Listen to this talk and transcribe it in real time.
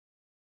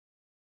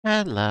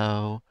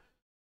Hello.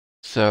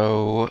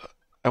 So,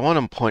 I want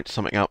to point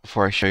something out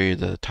before I show you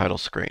the title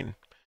screen.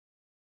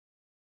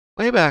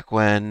 Way back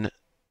when,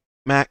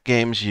 Mac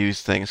games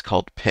used things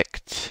called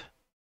PICT,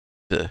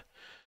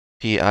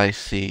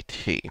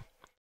 P-I-C-T.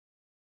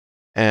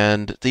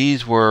 And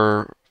these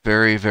were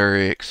very,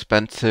 very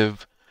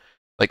expensive.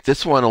 Like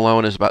this one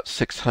alone is about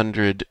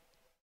 600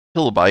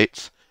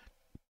 kilobytes,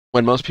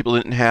 when most people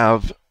didn't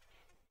have,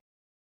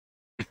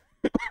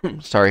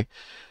 sorry,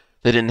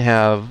 they didn't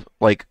have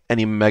like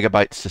any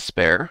megabytes to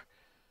spare.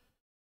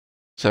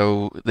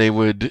 So they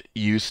would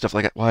use stuff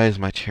like that. Why is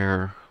my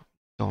chair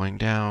going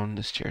down?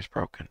 This chair's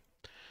broken.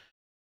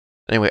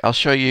 Anyway, I'll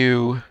show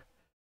you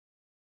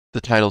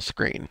the title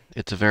screen.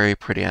 It's a very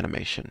pretty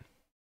animation.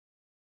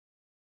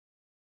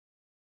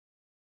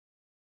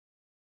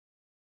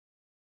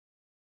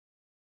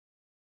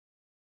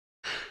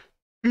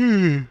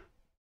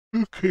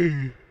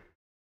 Okay.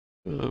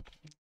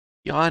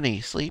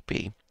 Yawny,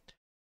 sleepy.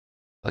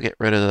 I'll get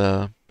rid of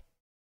the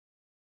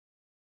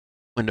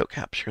window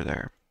capture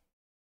there.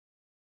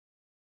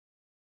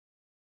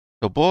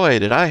 So boy,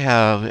 did I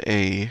have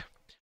a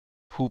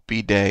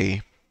poopy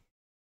day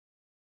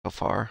so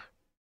far.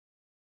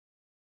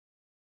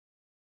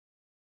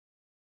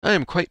 I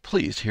am quite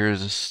pleased. Here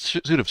is a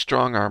suit of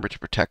strong armor to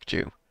protect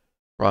you.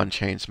 Bronze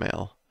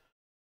chainmail.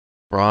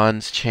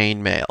 Bronze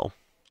chainmail.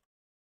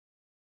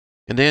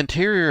 In the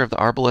interior of the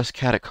Arbalest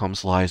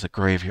catacombs lies a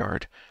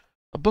graveyard.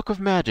 A book of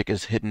magic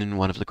is hidden in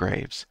one of the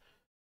graves.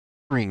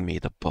 Bring me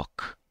the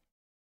book.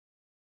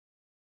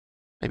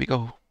 Maybe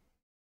go...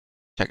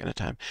 Second a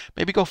time.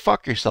 Maybe go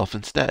fuck yourself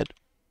instead.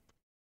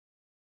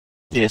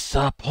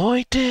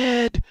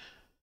 Disappointed!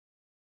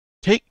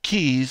 Take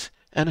keys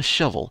and a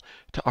shovel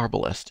to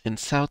Arbalest in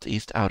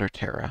southeast Outer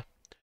Terra.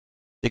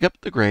 Dig up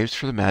the graves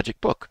for the magic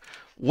book.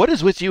 What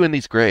is with you in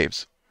these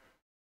graves?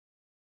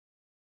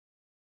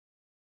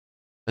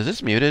 Is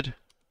this muted?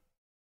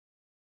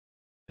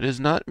 It is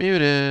not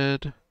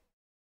muted.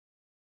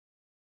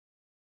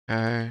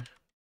 Okay.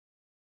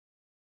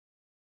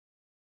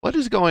 What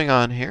is going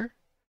on here?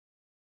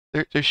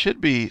 There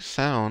should be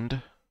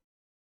sound.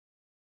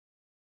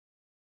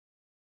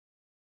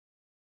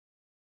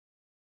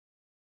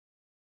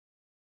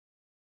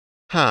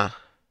 Huh.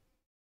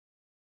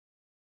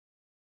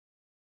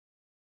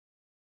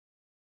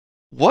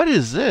 What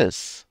is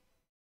this?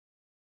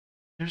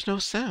 There's no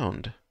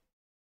sound.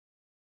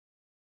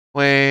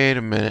 Wait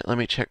a minute. Let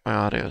me check my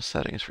audio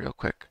settings real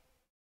quick.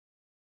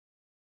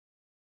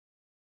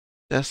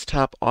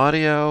 Desktop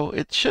audio.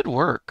 It should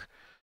work.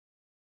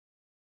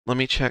 Let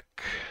me check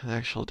the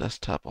actual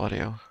desktop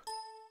audio.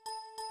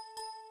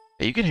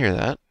 Yeah, you can hear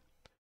that.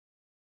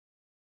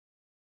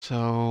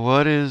 So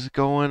what is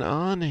going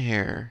on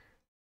here?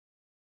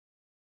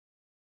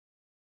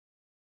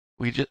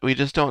 We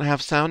just don't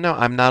have sound now?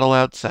 I'm not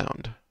allowed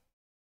sound.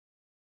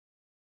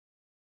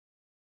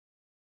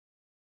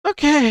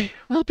 Okay,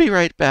 we'll be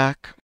right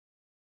back.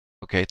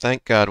 Okay,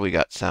 thank God we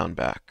got sound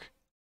back.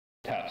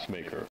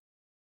 Taskmaker.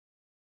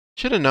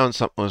 Should have known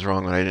something was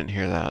wrong when I didn't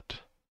hear that.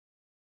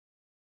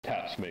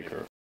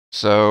 Taskmaker.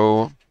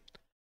 So,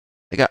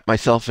 I got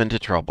myself into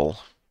trouble.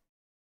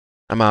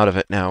 I'm out of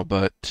it now,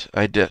 but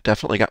I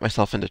definitely got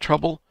myself into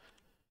trouble.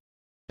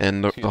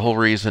 And the whole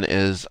reason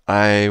is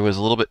I was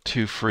a little bit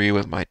too free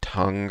with my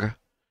tongue.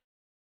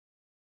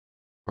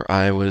 Where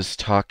I was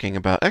talking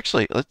about...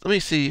 Actually, let me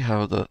see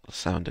how the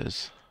sound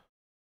is.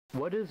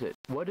 What is it?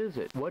 What is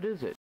it? What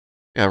is it?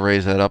 Yeah,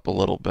 raise that up a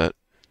little bit.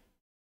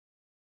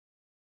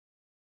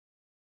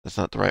 That's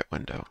not the right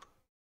window.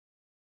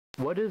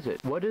 What is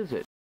it? What is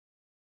it?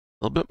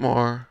 A little bit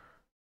more.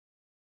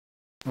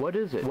 What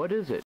is it? What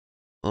is it?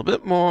 A little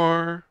bit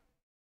more.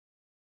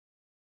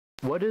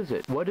 What is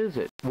it? What is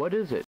it? What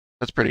is it?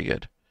 That's pretty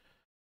good.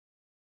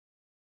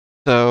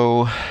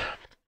 So, I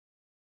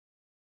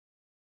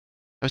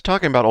was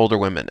talking about older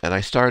women, and I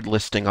started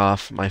listing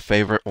off my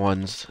favorite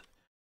ones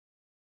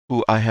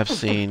who I have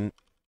seen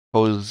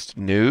posed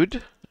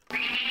nude.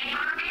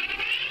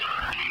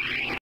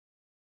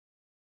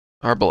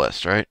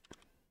 Arbalest, right?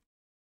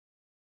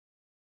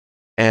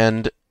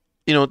 And,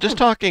 you know, just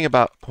talking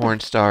about porn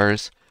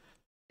stars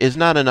is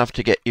not enough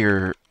to get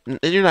your...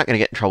 You're not going to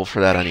get in trouble for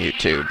that on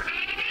YouTube.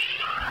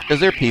 Because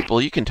they're people,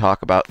 you can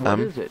talk about them.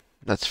 What is it?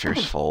 That's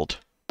Fierce Fold.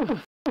 So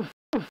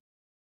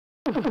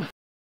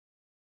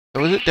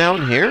is it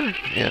down here?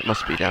 Yeah, it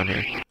must be down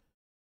here.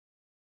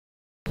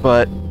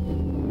 But,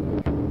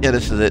 yeah,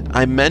 this is it.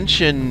 I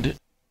mentioned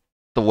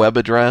the web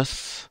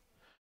address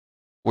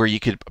where you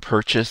could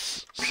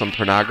purchase some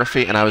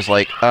pornography, and I was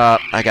like,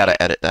 I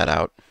gotta edit that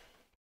out.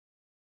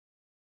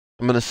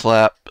 I'm gonna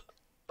slap,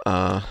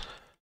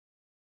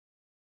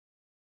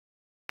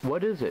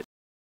 What is it?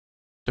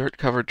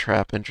 dirt-covered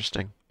trap,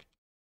 interesting.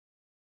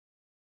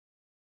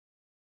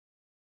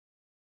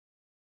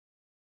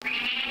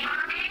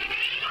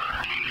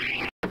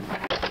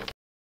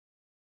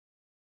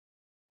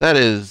 That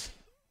is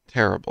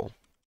terrible.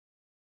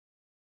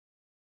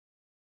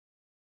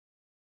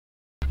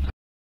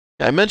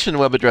 Yeah, I mentioned a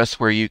web address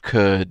where you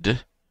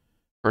could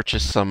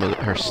purchase some of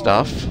her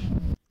stuff.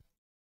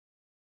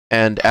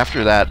 And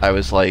after that, I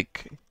was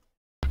like,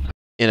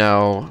 you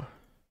know,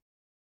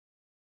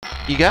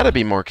 you gotta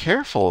be more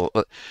careful.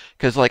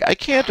 Because, like, I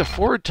can't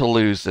afford to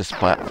lose this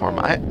platform.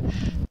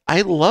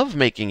 I love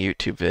making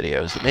YouTube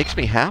videos. It makes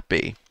me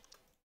happy.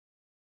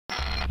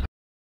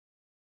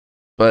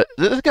 But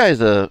this guy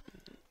is a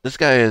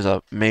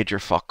major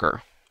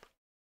fucker.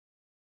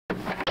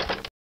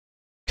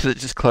 Because it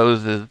just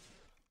closes.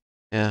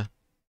 Yeah.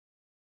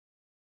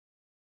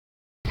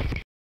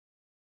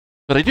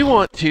 But I do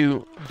want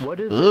to... What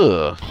is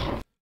Ugh. it?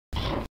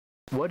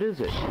 What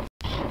is it?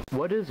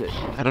 What is it?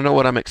 I don't know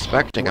what I'm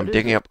expecting. What I'm is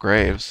digging it? up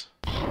graves.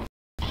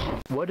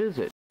 What is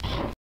it?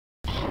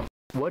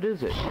 What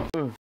is it?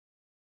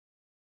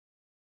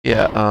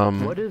 Yeah,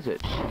 What is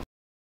it?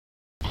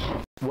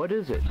 What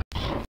is it?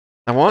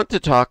 I want to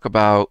talk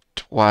about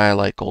why I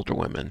like older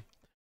women.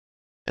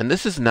 And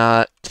this is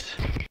not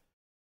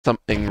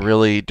something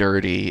really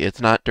dirty.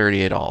 It's not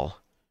dirty at all.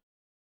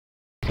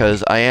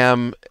 Because I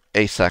am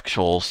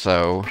asexual,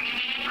 so...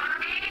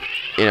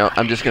 You know,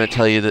 I'm just going to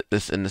tell you that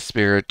this in the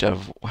spirit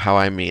of how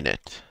I mean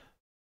it.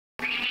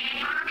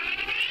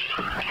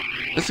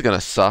 This is going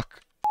to suck.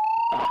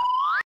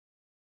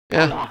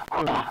 Yeah.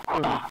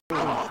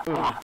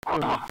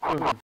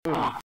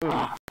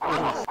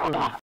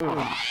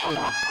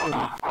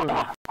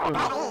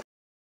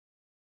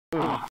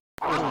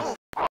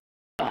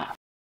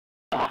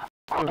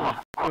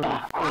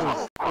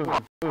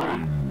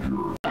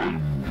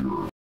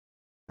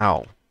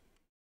 Ow.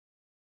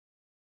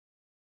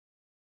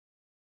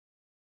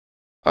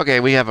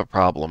 Okay, we have a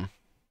problem.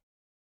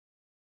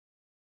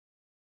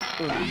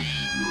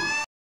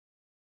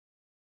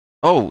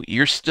 Oh,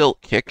 you're still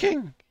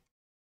kicking?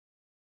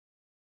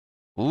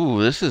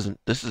 Ooh, this is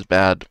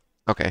bad.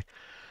 Okay.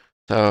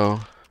 So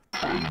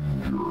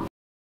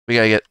we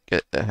gotta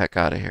get the heck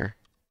out of here.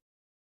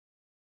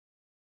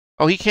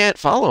 Oh, he can't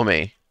follow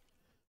me.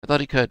 I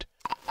thought he could.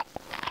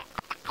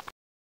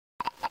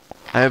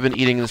 I have been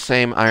eating the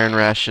same iron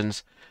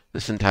rations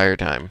this entire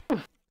time.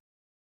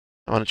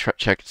 I want to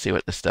check and see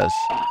what this does.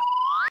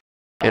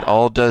 It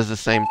all does the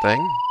same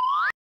thing?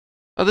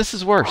 Oh, this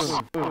is worse.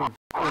 I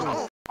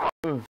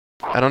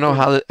don't know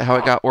how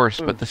it got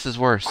worse, but this is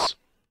worse.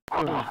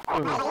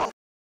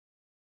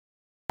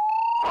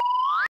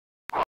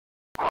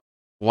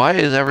 Why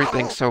is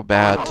everything so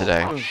bad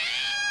today?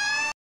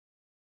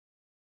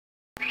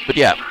 But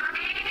yeah,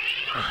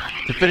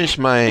 to finish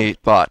my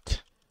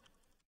thought,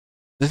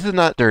 this is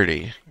not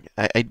dirty.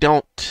 I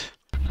don't...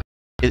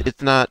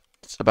 It's not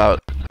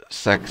about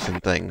sex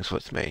and things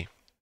with me.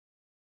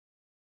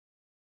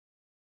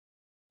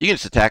 You can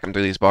just attack him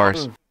through these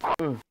bars.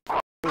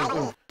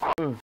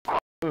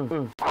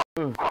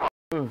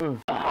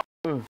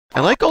 I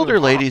like older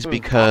ladies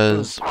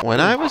because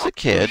when I was a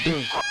kid,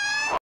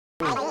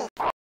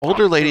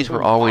 older ladies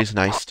were always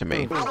nice to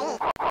me.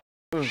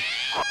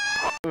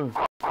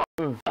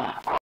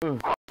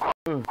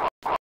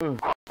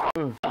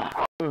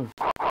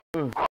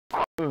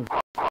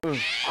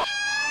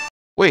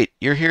 Wait,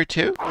 you're here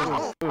too?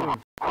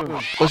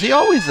 Was he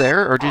always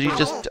there, or did he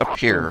just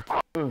appear?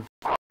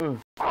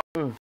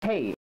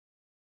 Hey.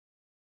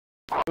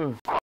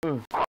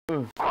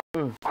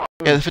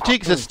 Yeah, the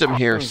fatigue system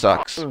here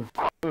sucks.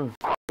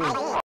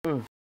 But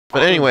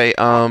anyway,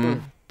 I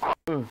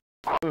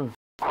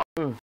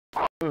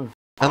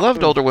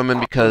loved older women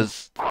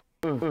because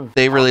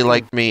they really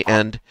liked me,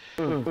 and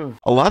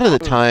a lot of the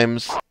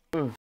times,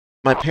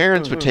 my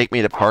parents would take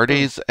me to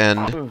parties,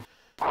 and,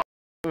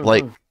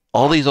 like,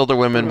 all these older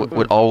women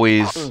would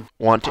always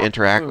want to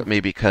interact with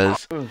me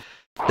because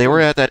they were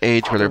at that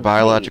age where their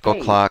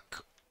biological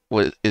clock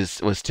was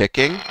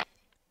ticking.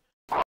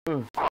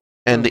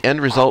 And the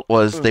end result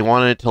was they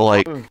wanted to,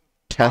 like,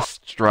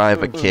 test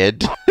drive a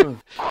kid.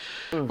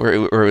 where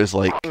it was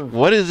like,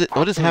 what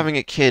is having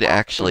a kid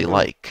actually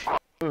like?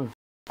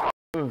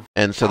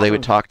 And so they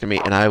would talk to me,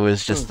 and I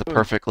was just the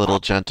perfect little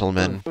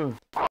gentleman.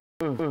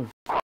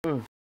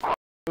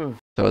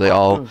 So they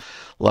all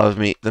loved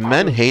me. The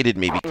men hated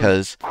me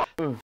because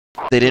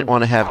they didn't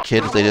want to have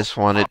kids, they just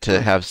wanted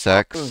to have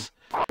sex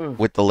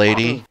with the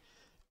lady.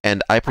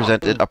 And I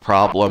presented a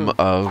problem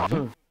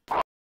of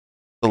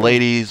the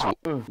ladies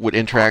would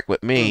interact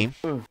with me,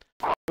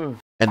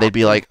 and they'd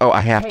be like, oh,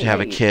 I have to have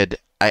a kid.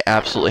 I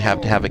absolutely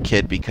have to have a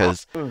kid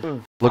because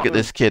look at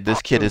this kid.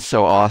 This kid is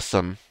so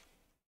awesome.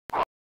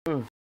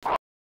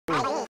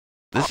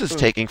 This is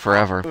taking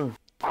forever.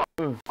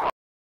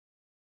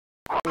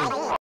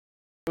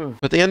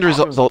 But the end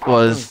result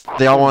was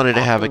they all wanted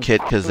to have a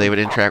kid because they would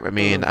interact with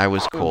me and I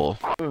was cool.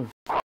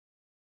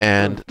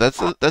 And that's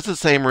the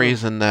same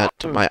reason that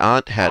my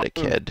aunt had a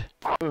kid.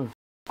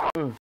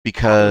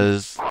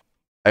 Because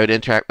I would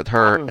interact with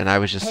her and I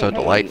was just so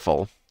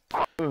delightful.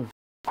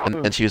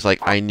 And she was like,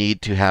 I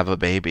need to have a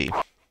baby.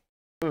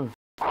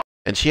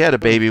 And she had a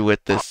baby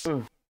with this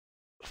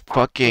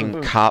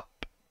fucking cop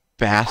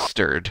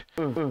bastard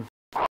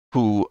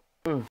who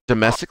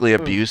domestically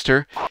abused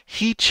her.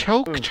 He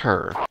choked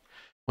her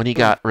when he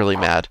got really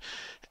mad.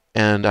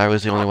 And I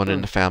was the only one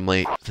in the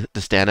family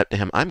to stand up to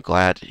him. I'm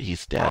glad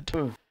he's dead.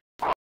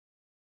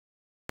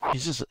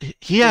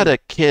 he had a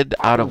kid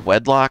out of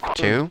wedlock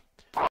too,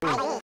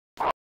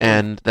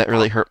 and that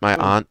really hurt my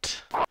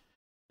aunt.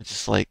 It's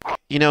just like,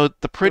 you know,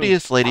 the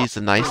prettiest ladies,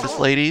 the nicest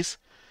ladies,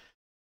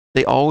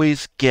 they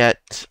always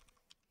get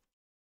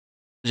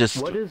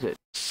just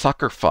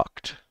sucker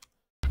fucked.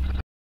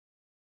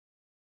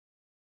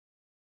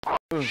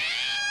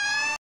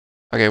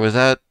 Okay, was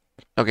that...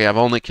 Okay, I've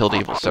only killed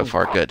evil so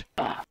far. Good.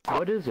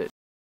 What is it?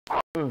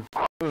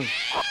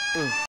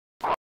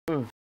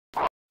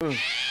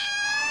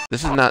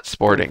 This is not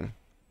sporting.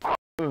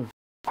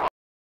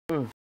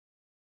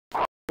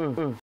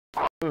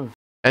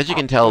 As you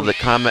can tell, the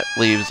comment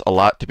leaves a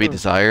lot to be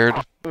desired.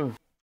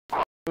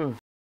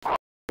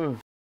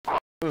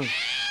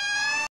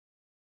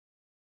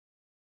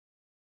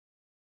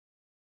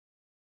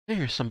 Hey,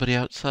 here's somebody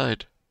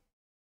outside.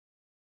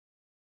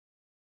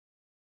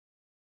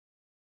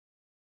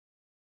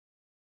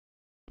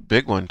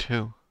 Big one,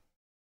 too.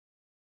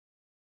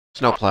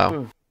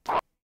 Snowplow.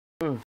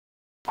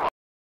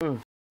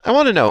 I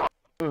want to know,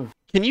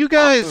 can you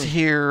guys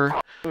hear,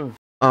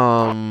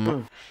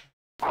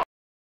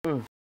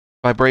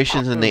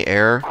 vibrations in the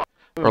air?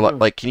 Or,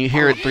 like, can you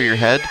hear it through your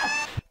head?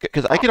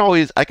 Because I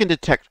can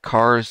detect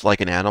cars like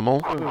an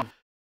animal.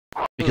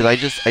 Because I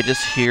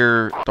just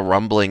hear the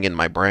rumbling in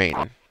my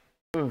brain.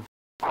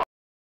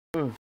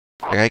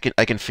 Like,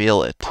 I can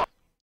feel it.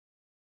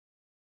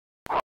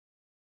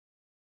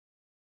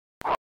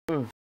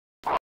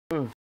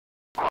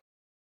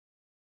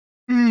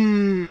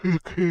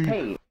 Okay.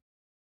 Hey.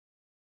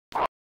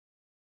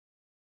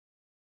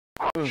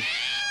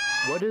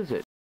 What is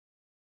it?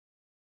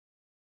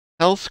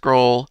 Hell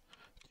scroll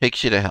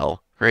takes you to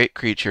hell. Create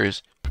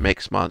creatures,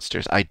 makes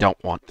monsters. I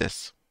don't want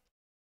this.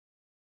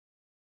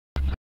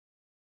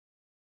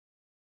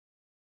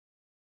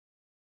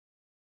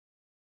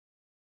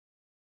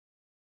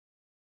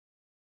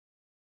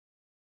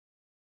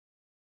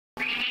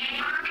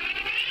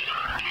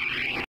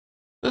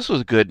 This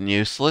was good and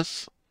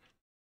useless.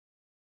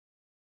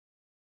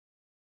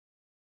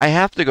 I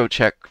have to go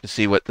check to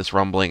see what this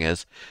rumbling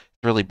is.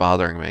 It's really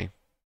bothering me.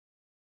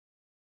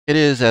 It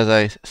is, as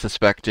I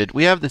suspected.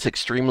 We have this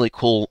extremely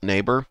cool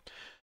neighbor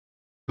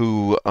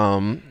who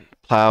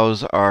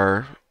plows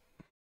our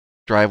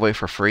driveway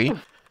for free.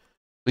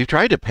 We've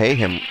tried to pay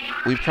him.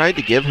 We've tried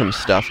to give him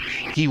stuff.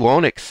 He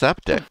won't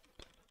accept it.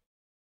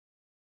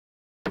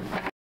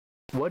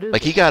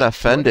 Like, he got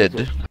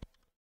offended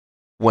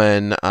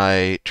when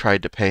I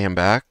tried to pay him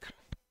back.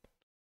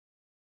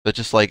 But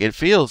just like, it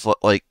feels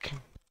like,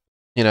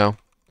 you know,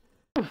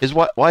 his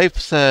wife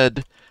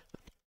said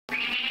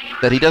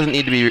that he doesn't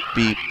need to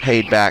be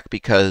paid back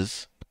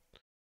because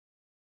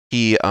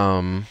he,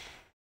 I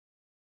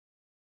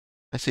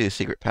see a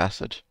secret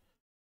passage.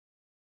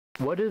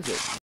 What is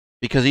it?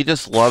 Because he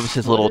just loves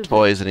his little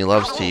toys and he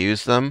loves to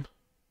use them.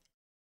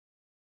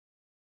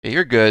 Yeah,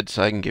 you're good,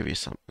 so I can give you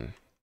something.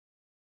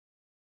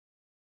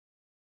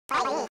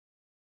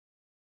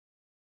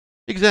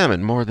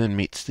 Examine more than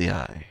meets the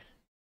eye.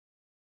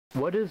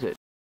 What is it?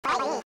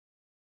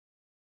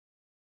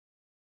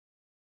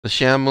 The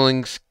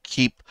Shamblings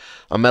keep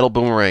a metal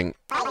boomerang.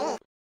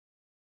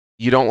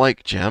 You don't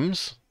like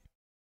gems?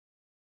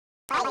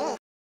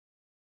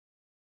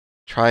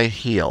 Try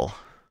heal.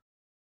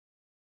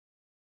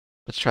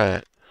 Let's try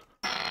it.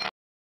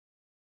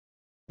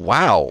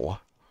 Wow!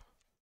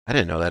 I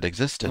didn't know that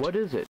existed. What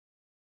is it?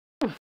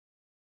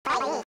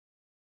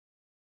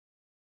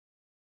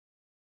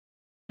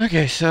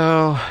 Okay,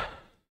 so...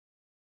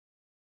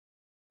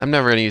 I'm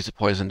never gonna use the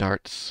poison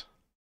darts.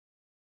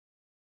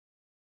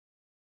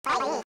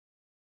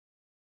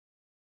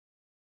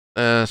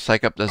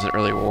 Psych up doesn't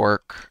really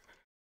work.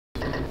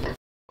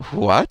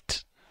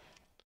 What?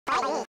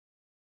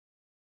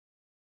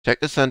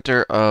 Check the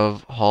center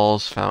of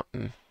Hall's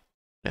fountain.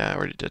 Yeah, I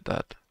already did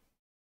that.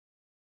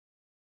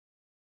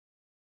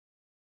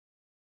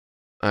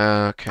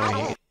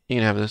 Okay, you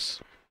can have this.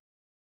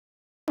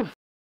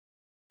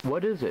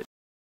 What is it?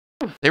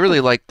 They really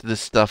liked this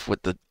stuff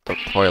with the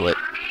toilet.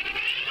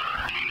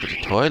 The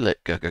toilet,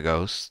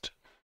 ghost.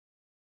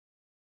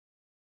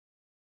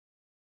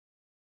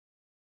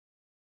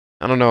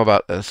 I don't know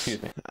about this.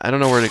 I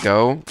don't know where to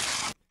go.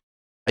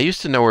 I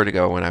used to know where to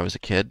go when I was a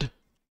kid.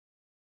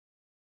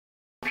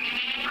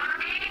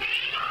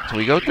 So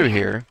we go through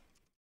here.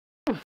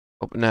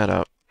 Open that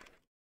up.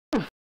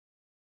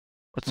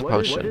 What's the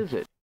potion? What is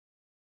it?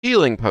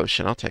 Healing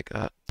potion. I'll take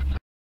that.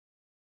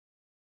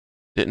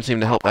 Didn't seem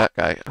to help that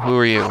guy. Who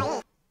are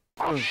you?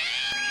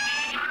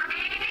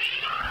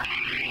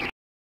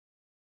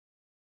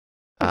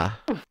 Ah.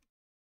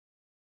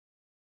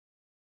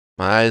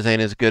 My eyes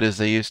ain't as good as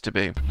they used to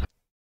be.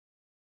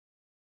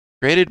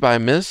 Created by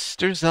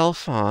Mr.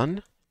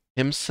 Zelfon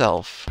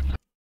himself.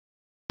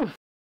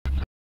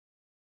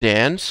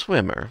 Dan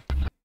Swimmer.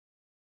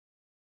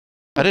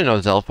 I didn't know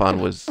Zelfon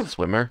was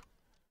Swimmer.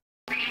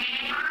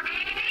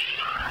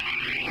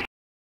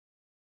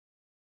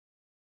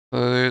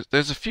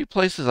 There's a few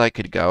places I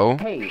could go.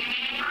 Hey.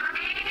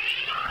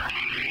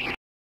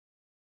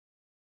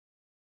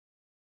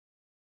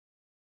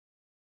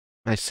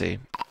 I see.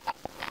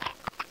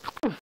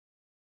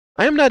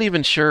 I am not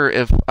even sure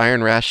if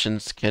iron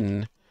rations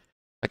can...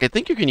 Like, I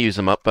think you can use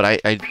them up, but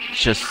I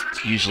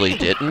just usually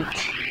didn't.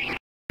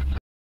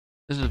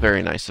 This is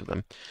very nice of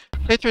them.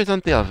 It's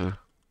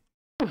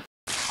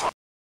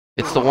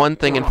the one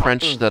thing in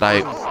French that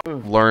I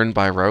learned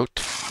by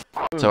rote,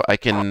 so I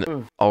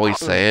can always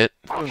say it.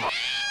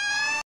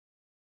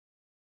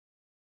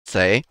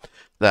 Say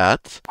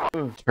that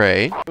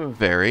très,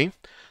 very,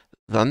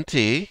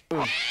 gentil,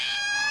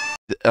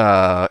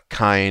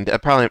 kind. I'm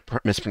probably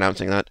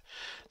mispronouncing that.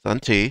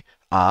 Gentil,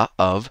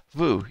 of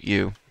vous,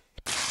 you.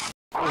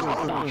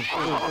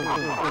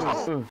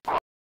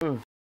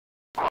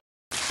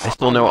 I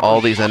still know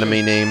all these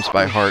enemy names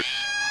by heart.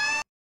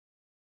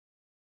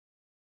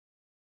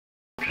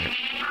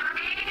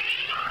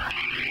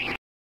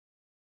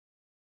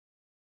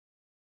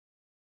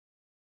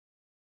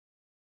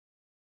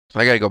 So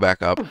I gotta go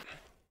back up.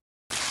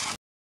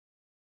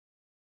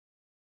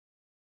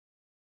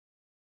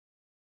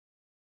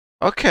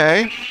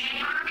 Okay.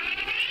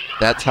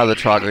 That's how the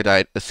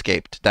troglodyte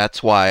escaped.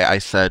 That's why I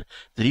said,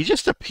 did he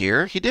just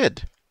appear? He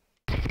did.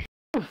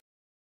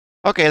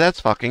 Okay, that's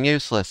fucking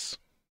useless.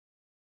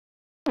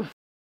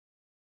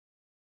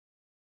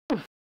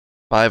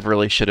 5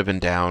 really should have been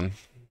down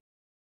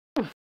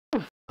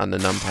on the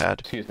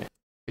numpad. Excuse me.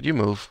 Could you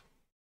move?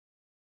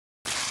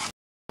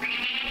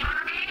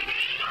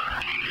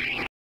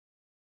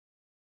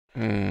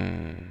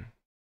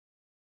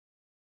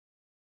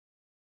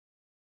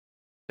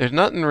 There's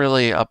nothing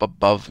really up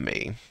above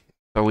me,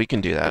 but we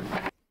can do that.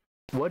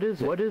 What is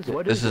it? What is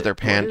it? This is their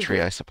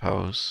pantry, I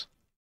suppose.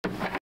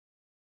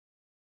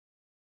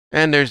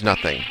 And there's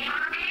nothing.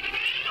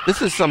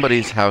 This is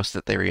somebody's house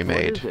that they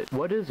remade. What is it?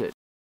 What is it?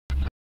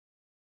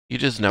 You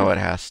just know it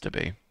has to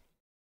be.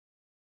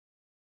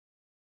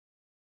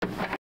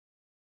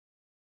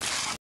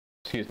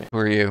 Excuse me. Who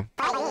are you?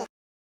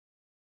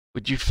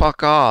 Would you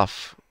fuck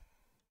off?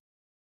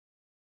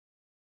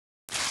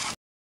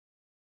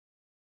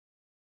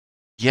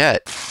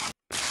 Yet.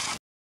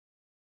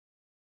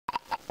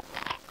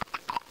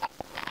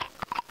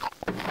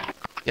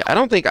 Yeah, I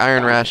don't think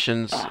iron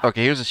rations...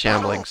 Okay, here's the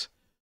shamblings.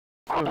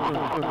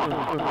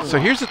 So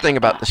here's the thing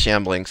about the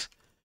shamblings.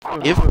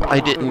 If I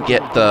didn't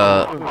get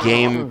the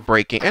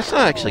game-breaking... It's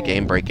not actually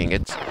game-breaking.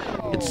 It's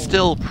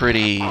still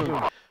pretty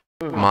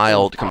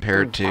mild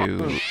compared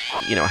to,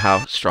 you know,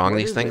 how strong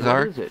these things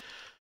are.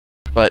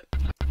 But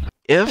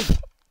if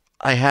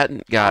I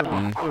hadn't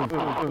gotten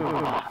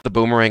the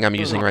boomerang I'm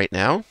using right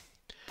now,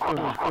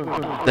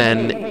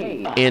 then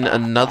in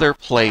another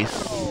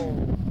place,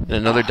 in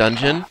another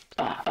dungeon...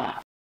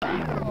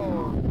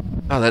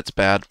 Oh, that's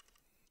bad.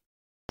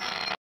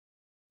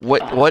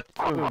 What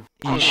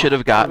you should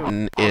have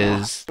gotten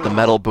is the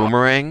metal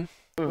boomerang,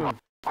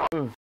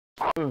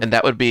 and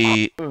that would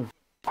be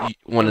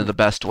one of the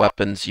best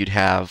weapons you'd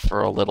have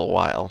for a little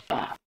while.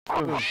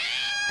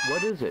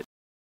 What is it?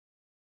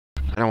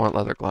 I don't want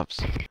leather gloves.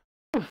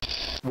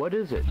 What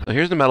is it? So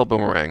here's the metal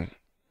boomerang.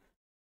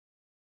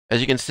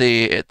 As you can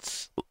see,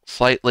 it's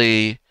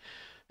slightly...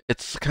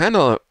 It's kind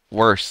of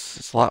worse.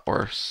 It's a lot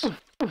worse.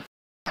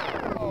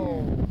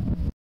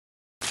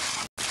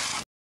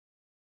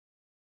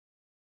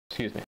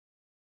 Excuse me.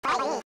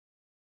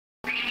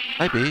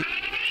 Hi, Beat.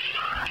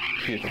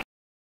 Excuse me.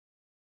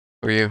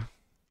 Who are you?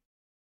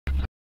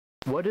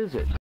 What is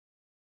it?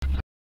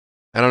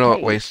 I don't know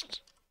what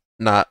waste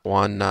not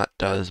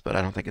does, but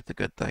I don't think it's a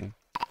good thing.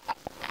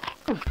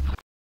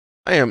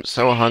 I am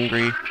so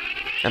hungry,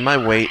 and my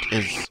weight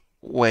is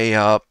way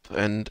up,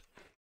 and...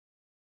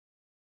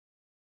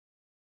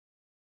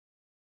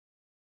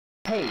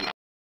 Hey.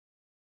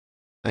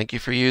 Thank you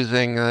for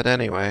using that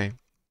anyway.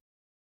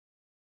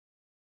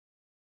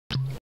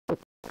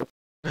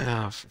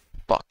 Oh, for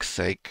fuck's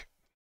sake.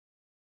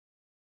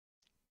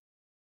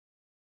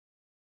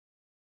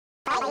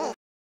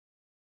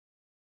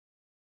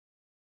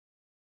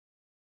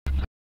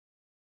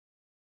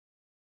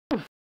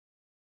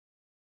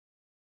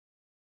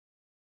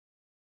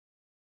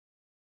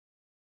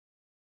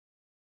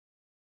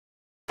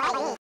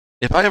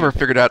 If I ever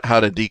figured out how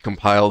to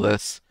decompile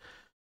this,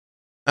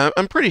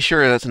 I'm pretty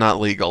sure that's not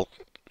legal.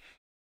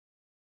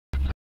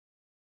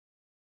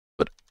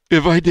 But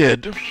if I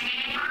did,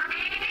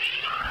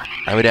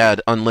 I would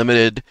add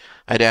unlimited,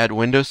 I'd add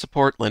Windows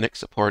support, Linux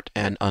support,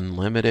 and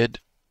unlimited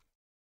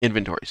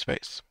inventory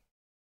space.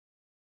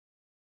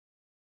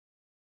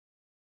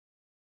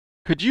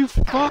 Could you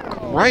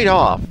fuck right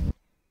off?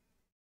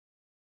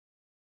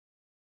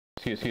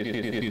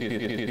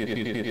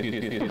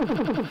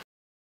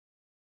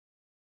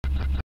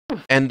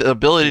 And the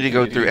ability to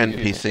go through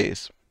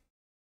NPCs.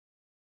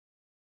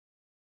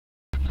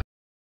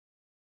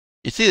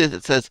 You see this?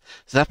 It says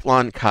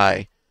Zeppelin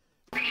Kai.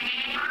 The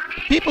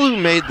people who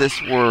made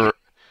this were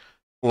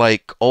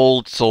like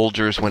old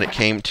soldiers when it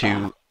came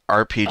to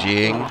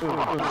RPGing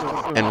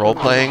and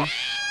role-playing.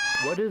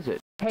 What is it?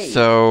 Hey.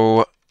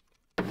 So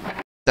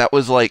that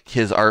was like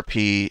his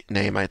RP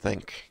name, I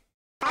think.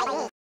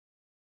 Oh,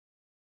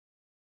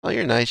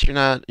 you're nice. You're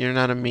not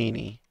a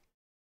meanie.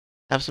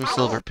 Have some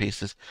silver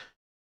pieces.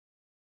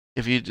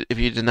 If you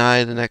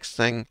deny the next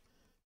thing,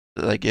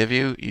 that I give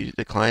you? You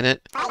decline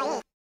it?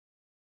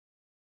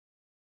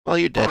 Well,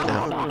 you're dead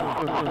now.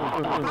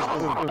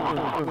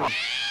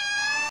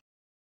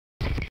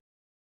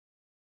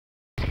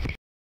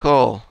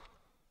 Cool.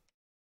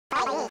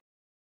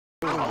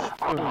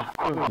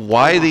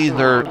 Why these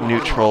are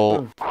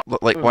neutral?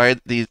 Like, why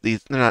these? They're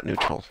not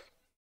neutral.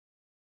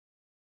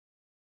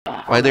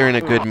 Why they're in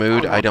a good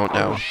mood? I don't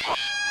know.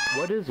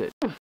 What is it?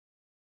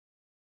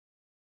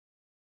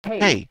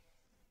 Hey.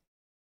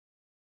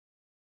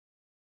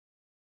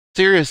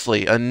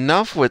 Seriously,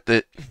 enough with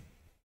it.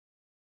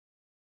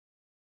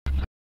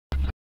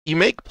 You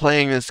make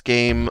playing this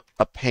game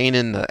a pain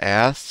in the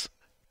ass.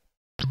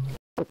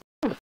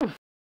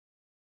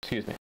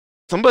 Excuse me.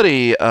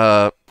 Somebody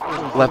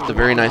left a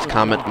very nice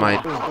comment in my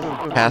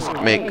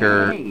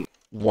Taskmaker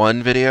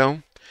 1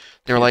 video.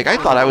 They were like, I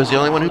thought I was the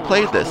only one who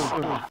played this.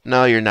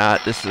 No, you're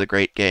not. This is a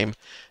great game.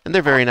 And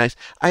they're very nice.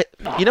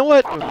 You know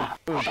what?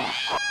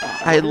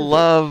 I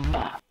love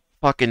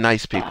fucking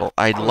nice people.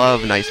 I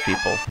love nice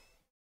people.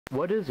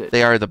 What is it?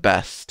 They are the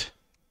best.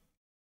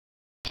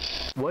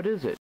 What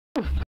is it?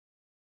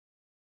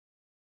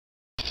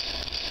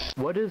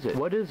 What is it?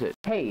 What is it?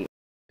 Hey.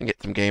 And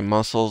get some game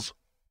muscles.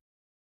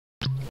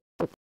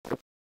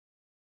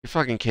 You're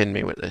fucking kidding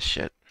me with this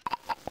shit.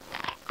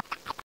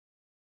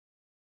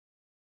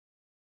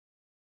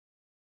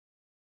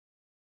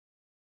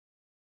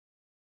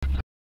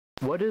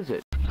 What is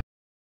it?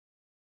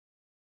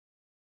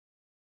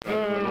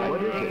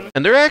 What is it?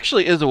 And there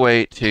actually is a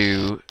way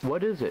to...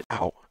 What is it?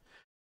 Ow.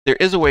 There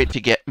is a way to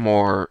get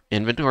more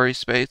inventory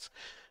space,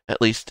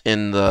 at least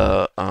in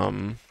the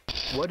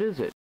What is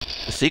it?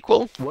 the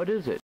sequel. What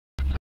is it?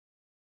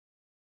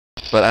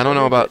 But I don't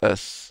know about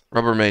this.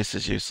 Rubber mace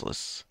is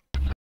useless.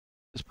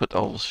 Just put the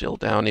whole shield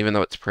down, even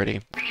though it's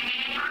pretty.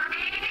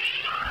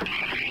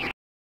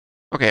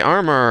 Okay,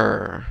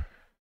 armor.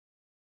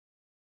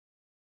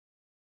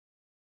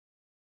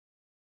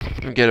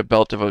 Get a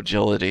belt of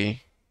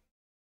agility.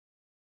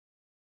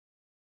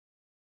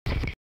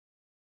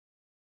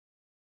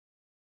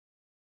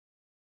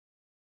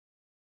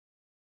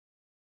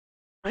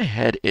 My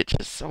head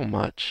itches so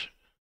much.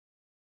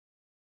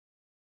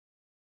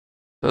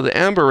 So the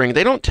amber ring,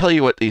 they don't tell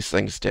you what these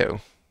things do.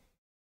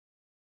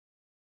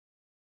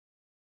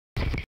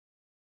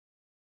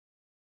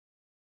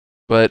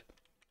 But,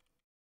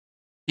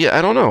 yeah,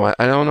 I don't know.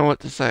 I don't know what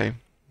to say.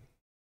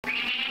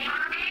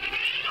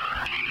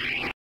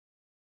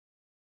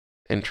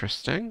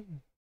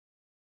 Interesting.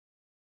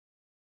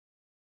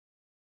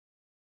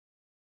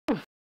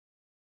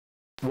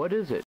 What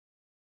is it?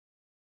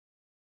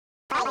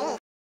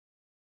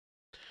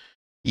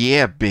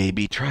 Yeah,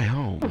 baby, try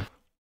home.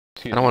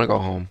 I don't want to go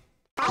home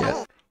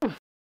yet.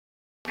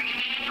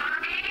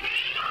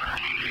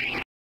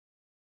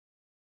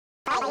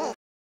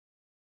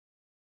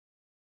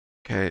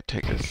 Okay,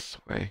 take this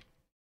away.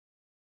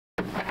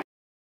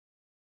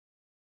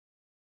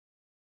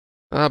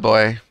 Oh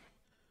boy.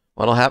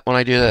 What'll happen when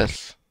I do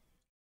this?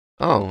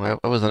 Oh,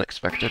 I wasn't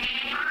expected.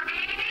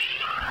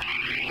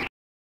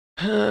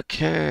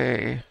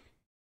 Okay.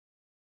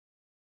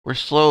 We're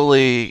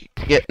slowly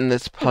getting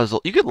this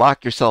puzzle. You could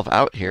lock yourself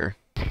out here.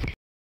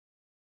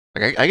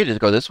 Like, I could just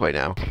go this way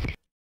now.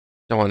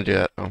 Don't want to do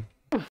that, though.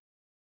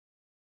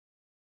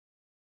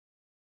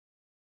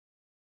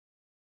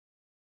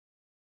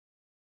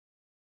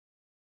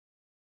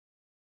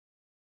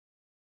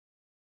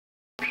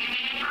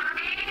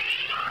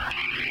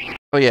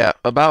 Oh yeah,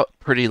 about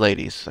pretty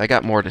ladies. I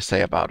got more to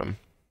say about them.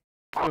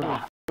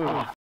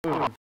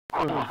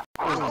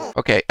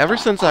 Okay, ever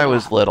since I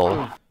was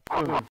little,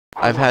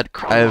 I've had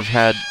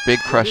big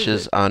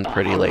crushes on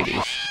pretty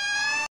ladies.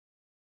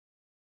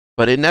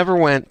 But it never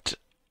went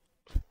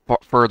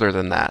further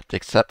than that,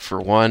 except for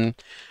one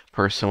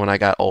person when I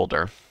got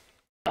older.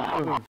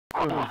 And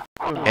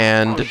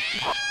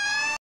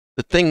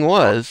the thing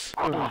was,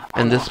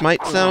 and this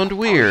might sound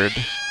weird,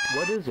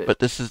 but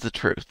this is the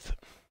truth.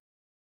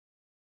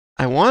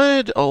 I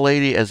wanted a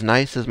lady as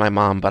nice as my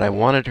mom, but I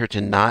wanted her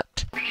to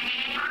not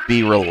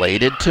be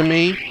related to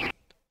me.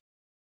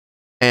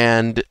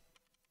 And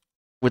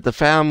with the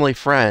family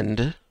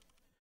friend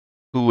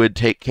who would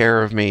take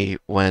care of me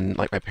when,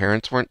 like, my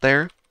parents weren't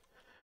there,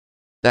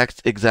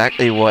 that's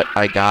exactly what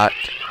I got,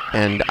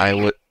 and I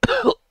would...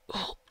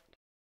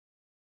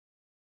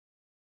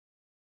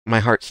 My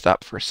heart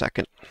stopped for a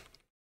second.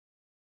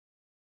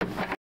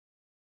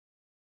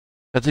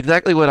 That's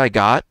exactly what I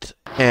got,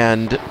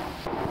 and...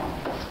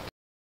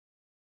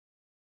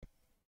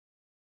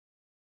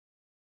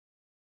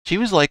 she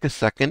was like a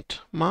second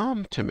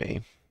mom to me.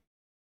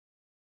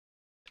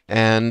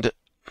 And...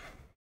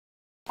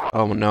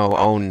 oh no,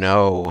 oh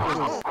no.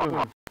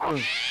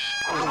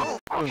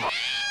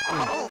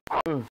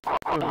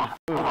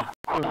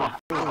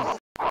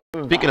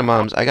 Speaking of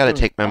moms, I gotta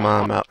take my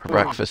mom out for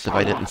breakfast if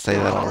I didn't say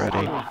that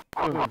already.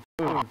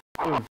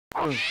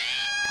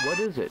 What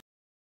is it?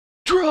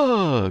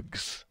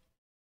 Drugs!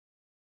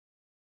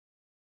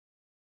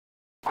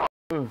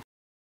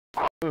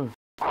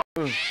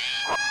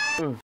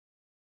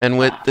 And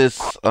with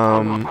this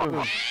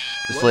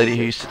lady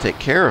who used to take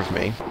care of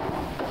me,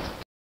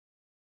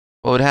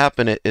 what would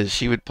happen is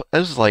she would.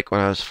 This was like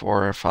when I was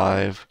 4 or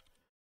 5.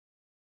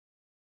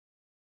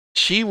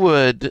 She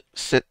would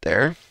sit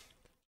there.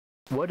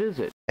 What is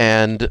it?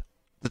 And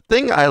the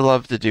thing I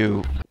love to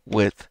do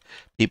with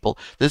people.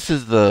 This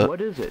is the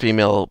What is it?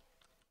 female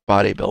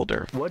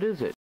bodybuilder, What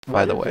is it?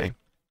 by the way.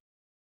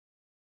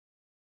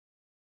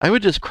 I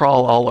would just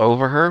crawl all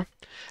over her,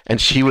 and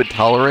she would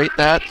tolerate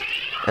that,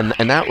 and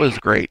that was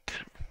great.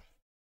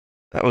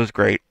 That was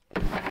great.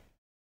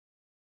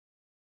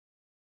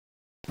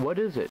 What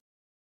is it?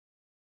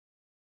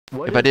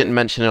 What If I is didn't it?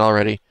 mention it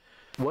already,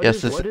 What yes,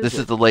 is- this what this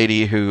is it? the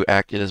lady who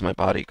acted as my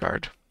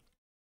bodyguard.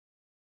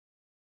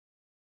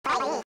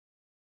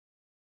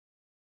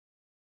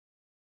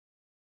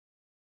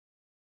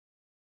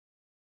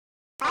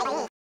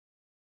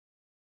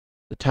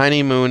 The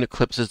tiny moon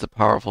eclipses the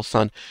powerful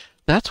sun.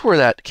 That's where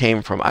that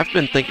came from. I've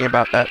been thinking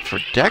about that for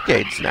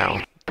decades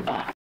now.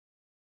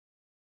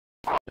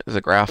 There's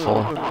a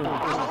graffle.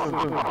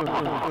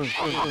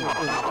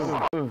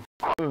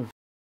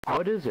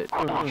 What is it?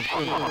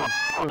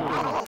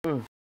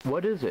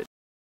 What is it?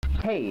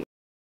 Hey.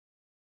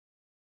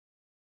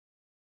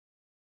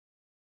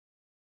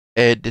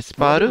 Ed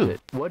disparu.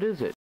 What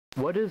is it?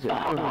 What is it?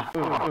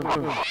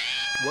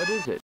 What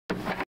is it?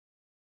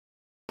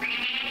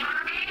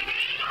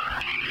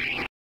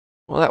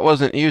 Well, that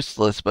wasn't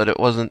useless, but it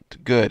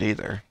wasn't good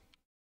either.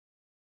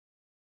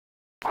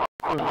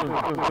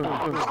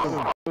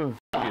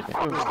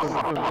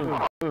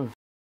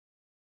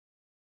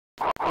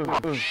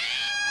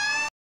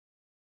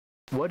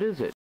 What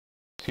is it?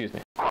 Excuse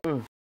me.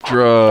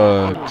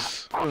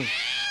 Drugs.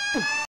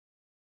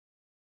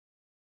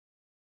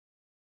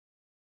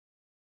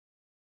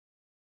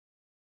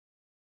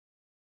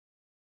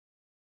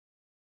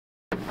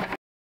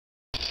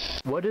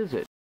 What is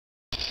it?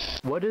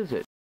 What is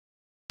it?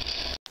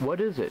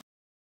 What is it?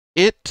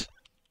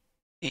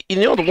 You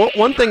know, the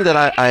one thing that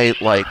I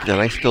liked,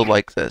 and I still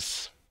like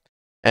this,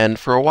 and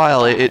for a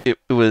while it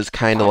was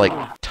kind of like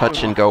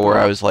touch and go, where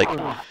I was like,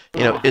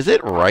 you know, is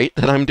it right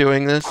that I'm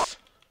doing this?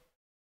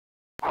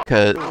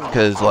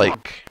 Cause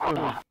like,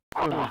 what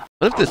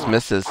if this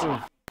misses?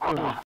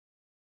 What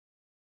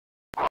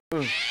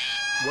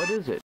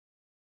is it?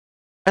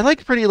 I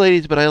like pretty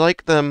ladies, but I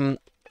like them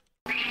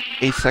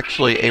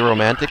asexually,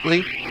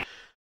 aromantically.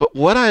 But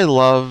what I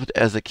loved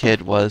as a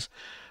kid was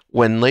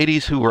when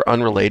ladies who were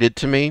unrelated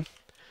to me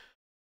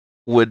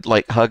would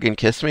like hug and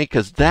kiss me,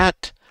 because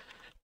that,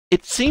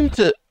 it seemed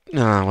to,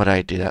 what did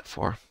I do that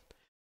for?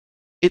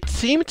 It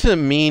seemed to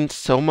mean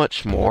so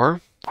much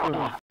more,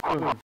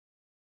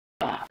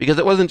 because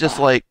it wasn't just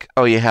like,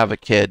 oh, you have a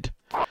kid,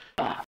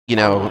 you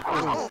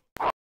know,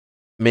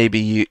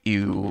 maybe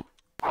you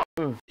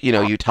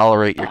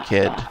tolerate your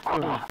kid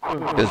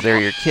because they're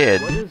your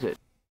kid. What is it?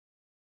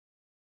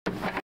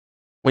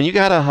 When you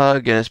got a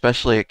hug, and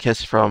especially a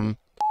kiss from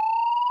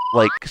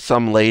like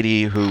some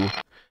lady who,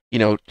 you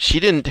know, she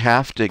didn't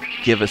have to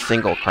give a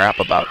single crap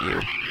about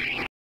you.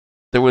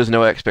 There was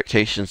no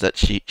expectations that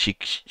she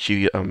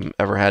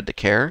ever had to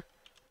care.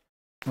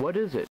 What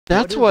is it?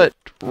 That's what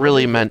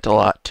really meant a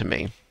lot to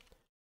me.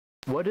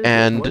 What is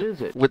And it? What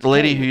is it? with the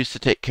lady who used to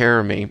take care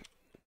of me,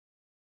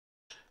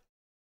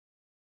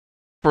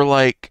 for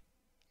like,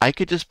 I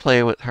could just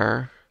play with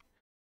her,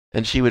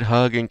 and she would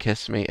hug and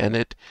kiss me, and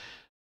it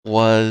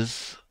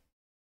was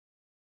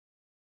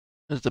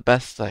the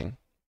best thing.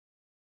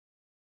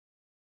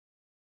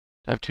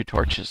 I have 2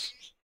 torches.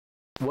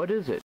 What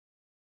is it?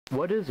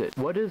 What is it?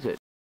 What is it?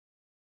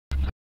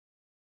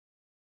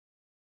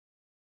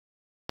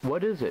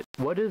 What is it?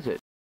 What is it?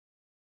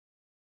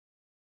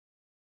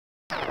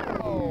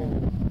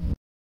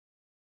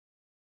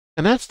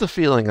 And that's the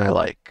feeling I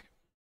like.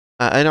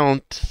 I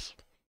don't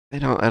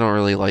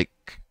really like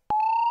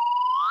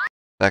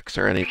sex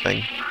or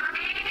anything.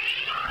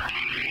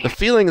 The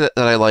feeling that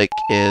I like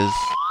is...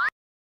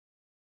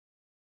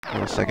 Hold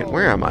on a second,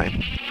 where am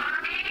I?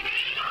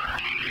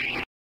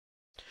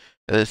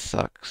 This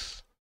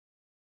sucks.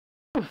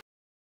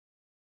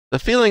 The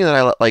feeling that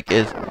I like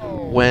is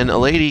when a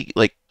lady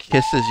like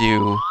kisses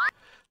you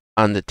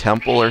on the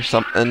temple or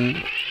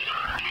something,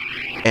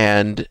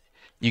 and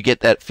you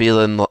get that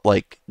feeling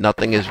like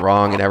nothing is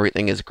wrong and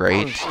everything is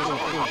great.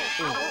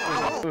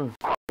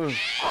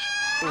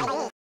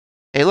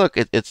 Hey, look,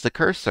 it's the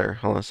cursor.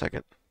 Hold on a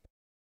second.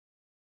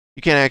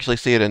 You can't actually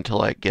see it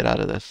until I get out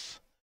of this.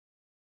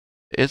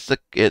 It's the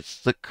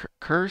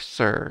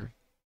cursor.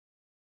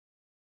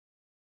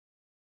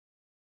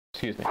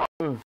 Excuse me.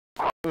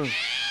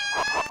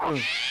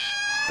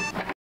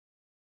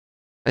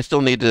 I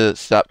still need to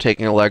stop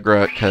taking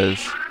Allegra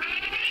because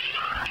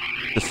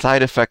the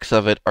side effects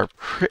of it are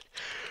pretty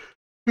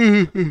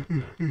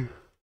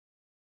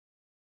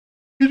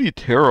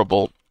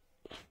terrible.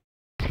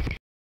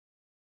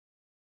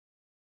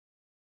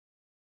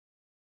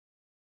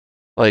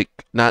 Like,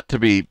 not to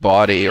be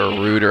bawdy or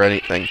rude or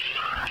anything,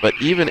 but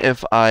even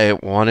if I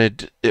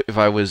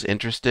was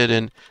interested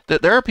in,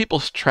 there are people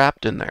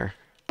trapped in there.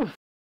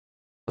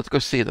 Let's go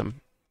see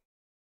them.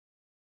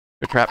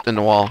 They're trapped in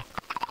the wall.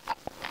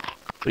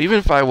 But even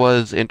if I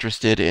was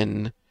interested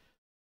in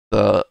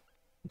the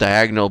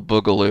diagonal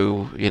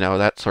boogaloo, you know,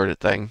 that sort of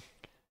thing.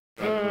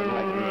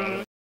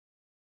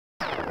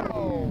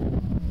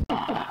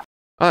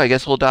 Oh, I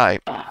guess we'll die.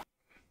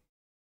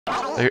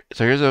 So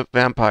here's a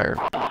vampire.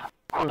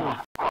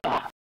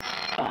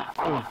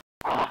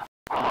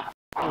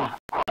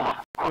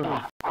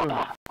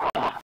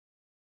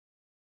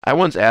 I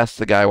once asked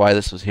the guy why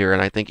this was here,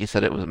 and I think he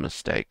said it was a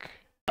mistake.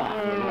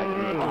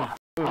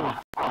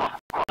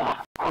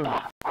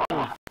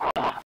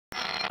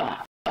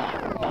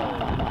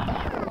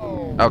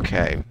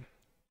 Okay.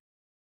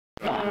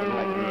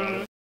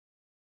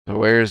 So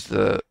where's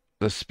the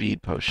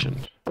speed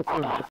potion?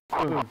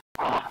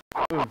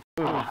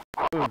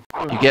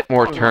 You get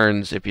more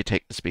turns if you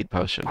take the speed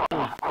potion.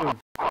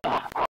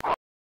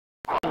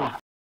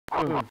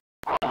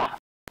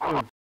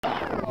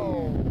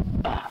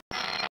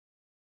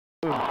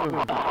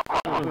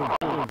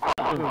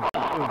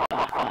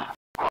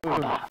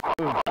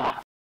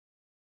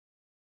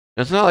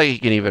 It's not like you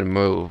can even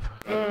move.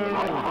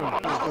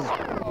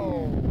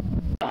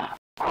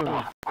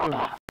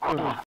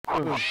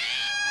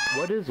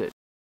 What is it?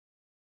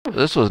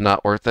 This was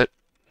not worth it.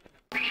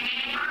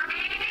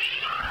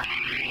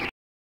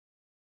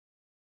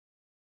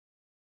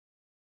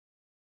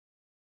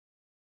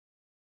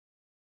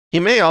 He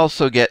may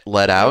also get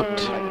let out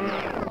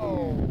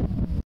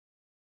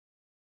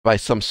by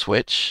some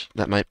switch.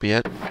 That might be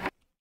it.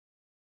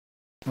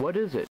 What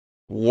is it?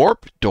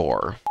 Warp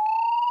door.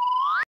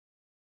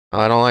 Oh,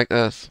 I don't like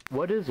this.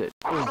 What is it?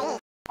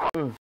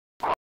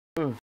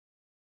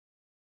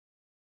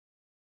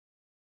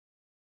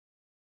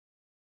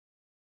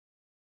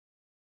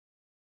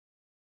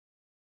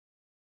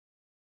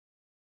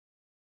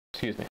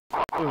 Excuse me.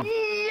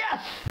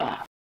 Yes!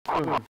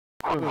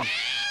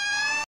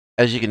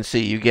 As you can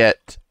see, you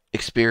get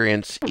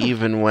experience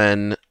even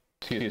when,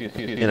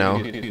 you know,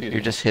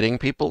 you're just hitting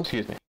people.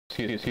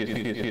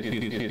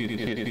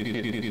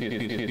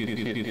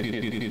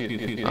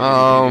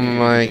 Oh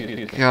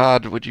my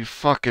god, would you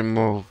fucking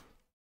move?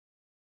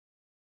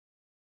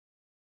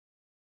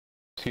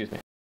 Excuse me.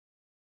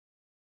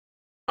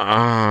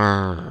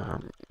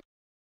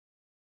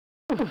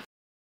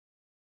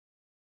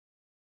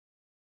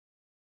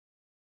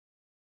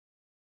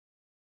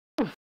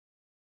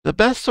 The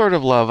best sort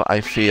of love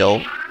I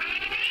feel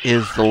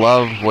is the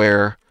love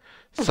where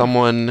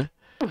someone,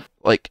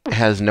 like,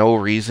 has no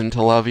reason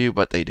to love you,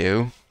 but they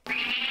do.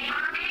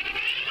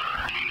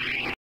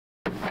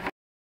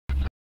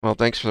 Well,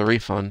 thanks for the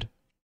refund.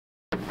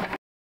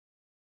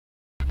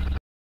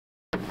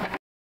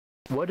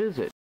 What is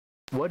it?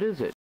 What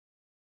is it?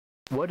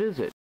 What is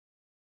it?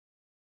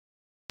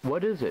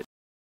 What is it?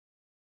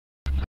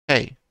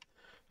 Hey.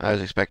 I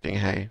was expecting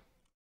hey.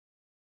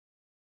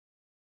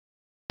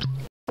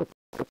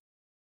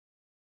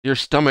 Your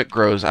stomach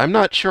grows. I'm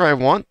not sure I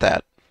want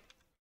that.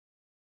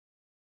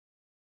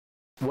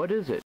 What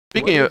is it?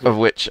 Speaking of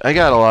which, I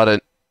got a lot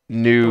of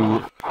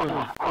new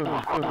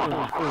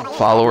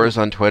followers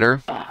on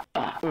Twitter.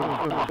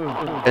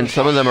 And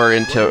some of them are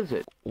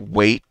into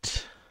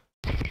weight.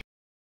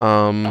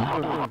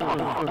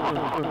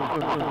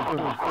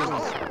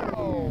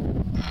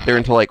 They're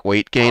into, like,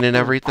 weight gain and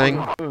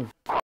everything.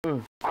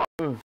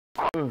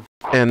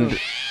 And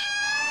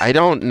I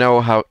don't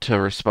know how to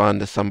respond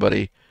to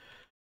somebody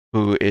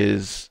who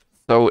is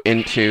so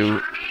into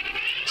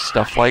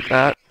stuff like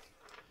that.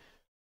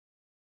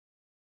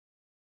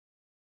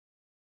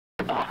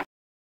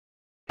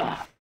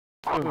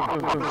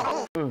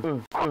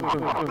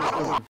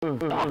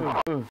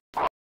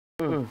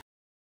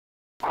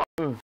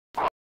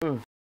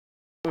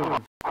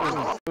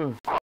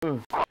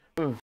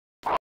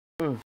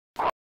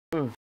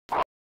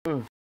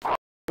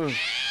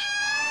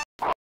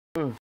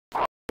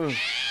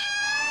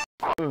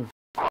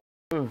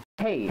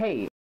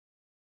 Hey.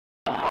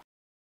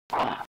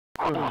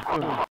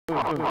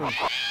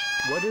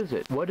 What is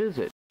it? What is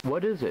it?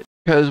 What is it?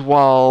 Because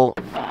while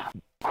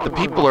the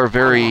people are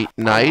very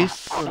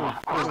nice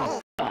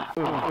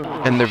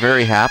and they're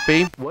very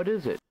happy, What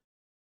is it?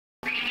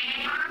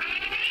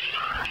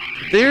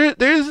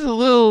 there's a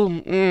little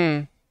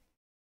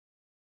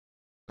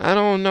I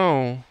don't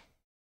know.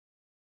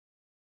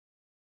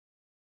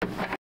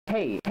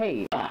 Hey.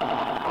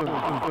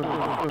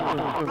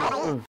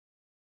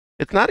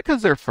 It's not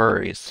because they're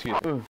furries.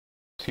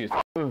 Excuse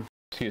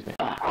me.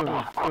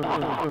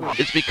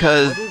 It's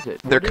because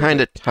they're kind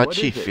of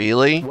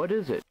touchy-feely. What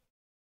is it?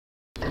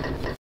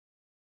 And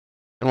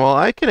while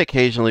I can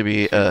occasionally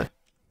be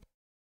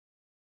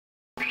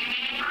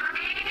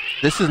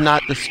this is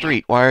not the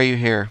street. Why are you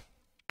here?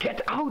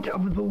 Get out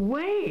of the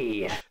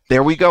way!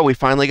 There we go. We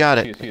finally got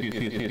it.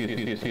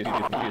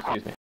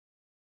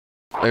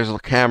 There's a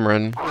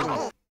Cameron.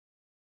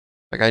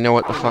 Like, I know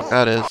what the fuck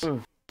that is.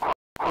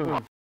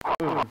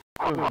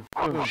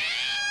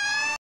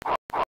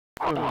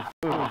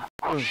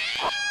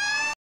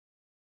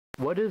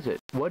 What is it?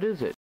 What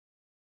is it?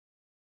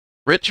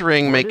 Rich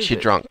ring What makes is you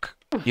it? drunk.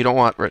 You don't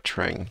want rich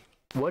ring.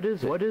 What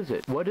is it? What is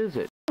it? What is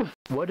it?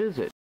 What is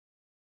it?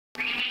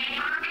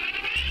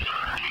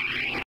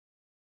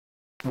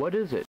 What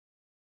is it?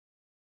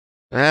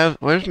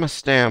 Where's my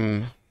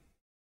stem?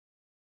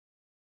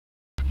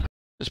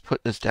 Just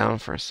put this down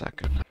for a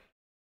second.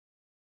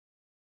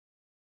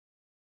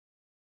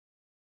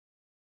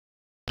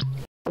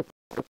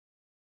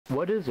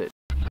 What is it?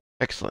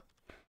 Excellent.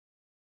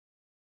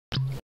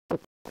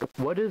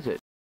 What is it?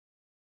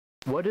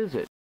 What is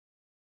it?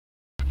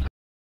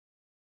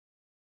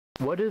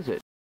 What is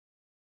it?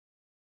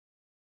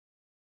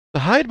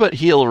 The hide but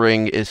heal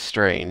ring is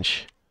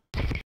strange.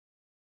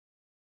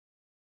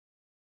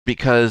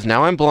 Because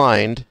now I'm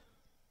blind.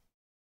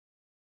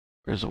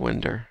 Where's the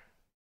winder?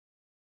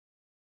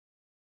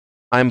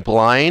 I'm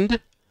blind,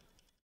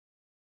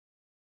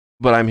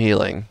 but I'm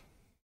healing.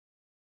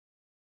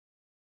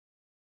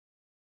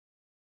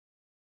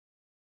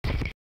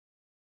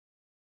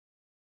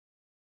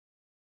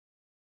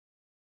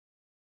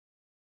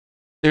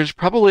 There's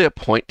probably a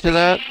point to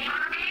that,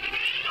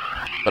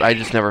 but I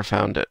just never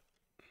found it.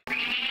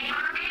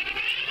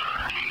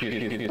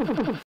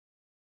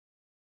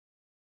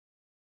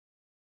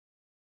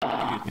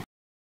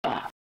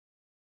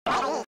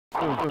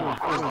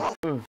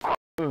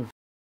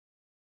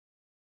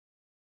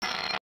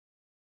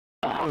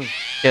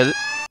 Yeah,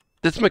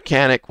 this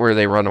mechanic where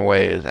they run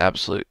away is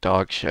absolute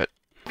dog shit.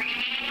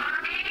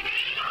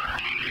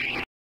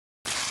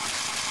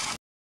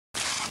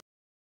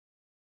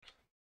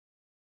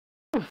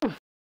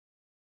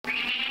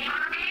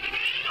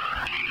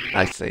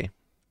 I see.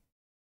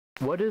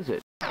 What is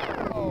it?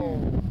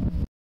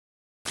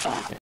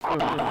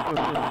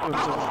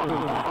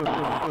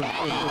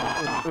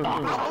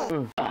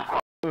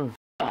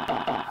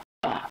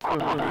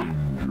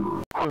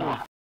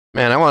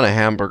 Man, I want a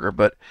hamburger,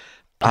 but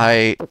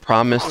I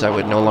promised I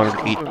would no longer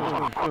eat.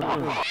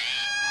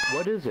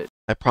 What is it?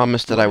 I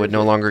promised that I would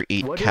no longer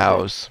eat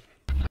cows.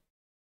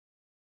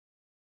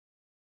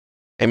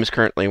 Aim is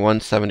currently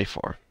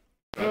 174.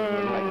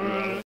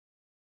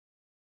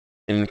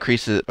 It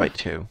increases it by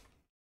 2.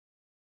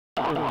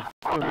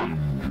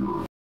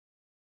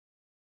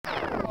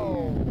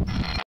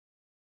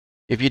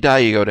 If you die,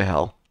 you go to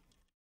hell.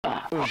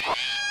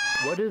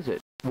 What is it?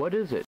 What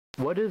is it?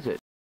 What is it?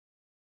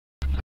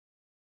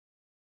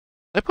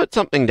 I put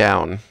something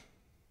down.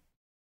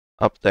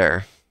 Up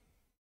there.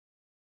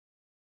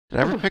 Did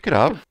I ever pick it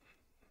up?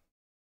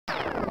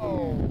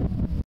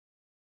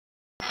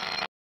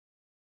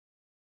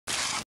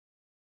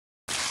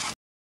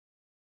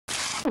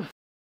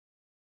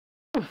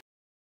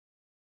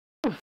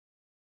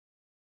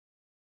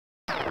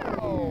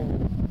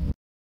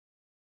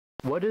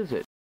 What is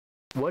it?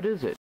 What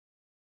is it?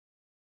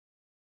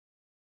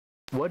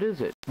 What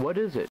is it? What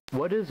is it?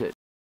 What is it?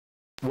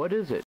 What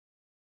is it?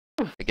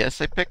 I guess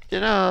I picked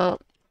it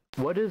up.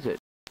 What is it?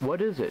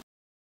 What is it?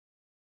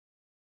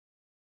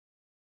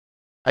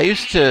 I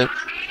used to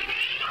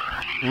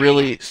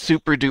really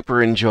super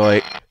duper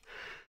enjoy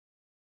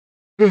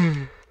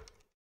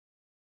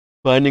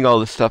finding all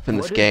the stuff in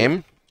this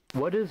game.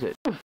 What is it?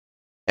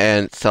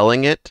 And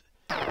selling it.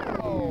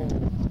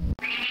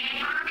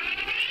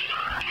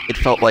 It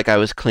felt like I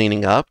was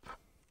cleaning up.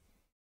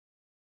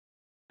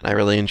 And I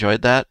really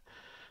enjoyed that.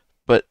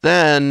 But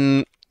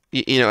then,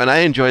 you know, and I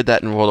enjoyed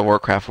that in World of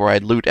Warcraft where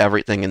I'd loot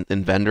everything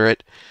and vendor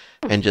it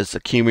and just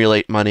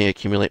accumulate money,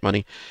 accumulate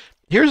money.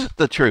 Here's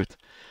the truth.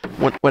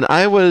 When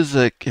I was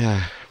a...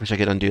 wish I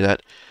could undo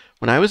that.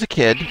 When I was a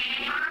kid,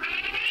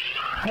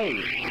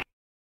 I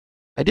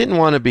didn't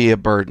want to be a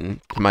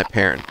burden to my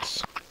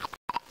parents.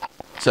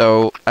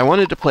 So I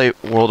wanted to play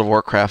World of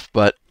Warcraft,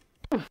 but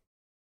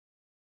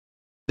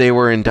they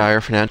were in dire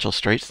financial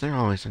straits. They're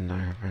always in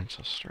dire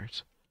financial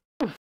straits.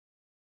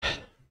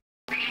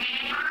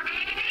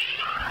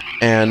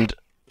 And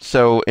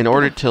so in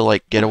order to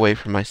like get away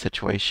from my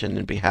situation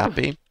and be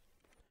happy,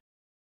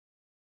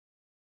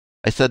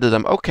 I said to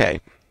them,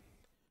 okay,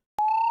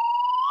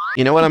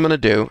 you know what I'm going to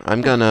do? I'm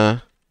going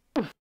to...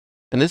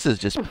 And this is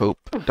just poop.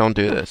 Don't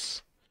do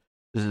this.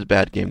 This is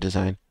bad game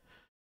design.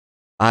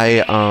 Did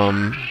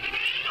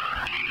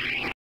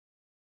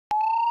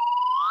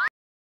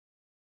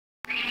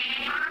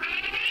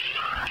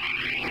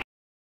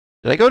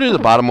I go to the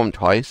bottom one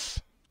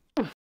twice?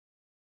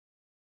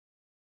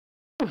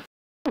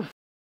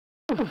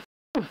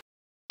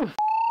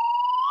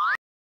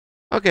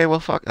 Okay, well,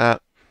 fuck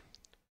that.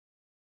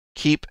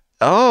 Keep...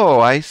 Oh,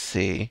 I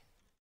see.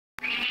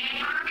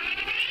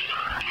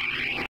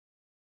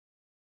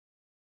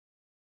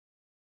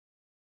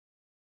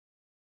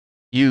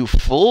 You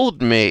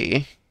fooled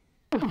me.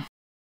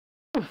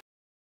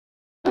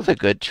 That's a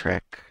good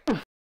trick.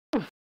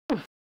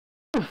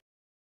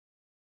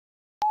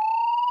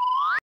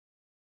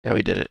 Yeah,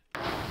 we did it.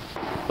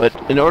 But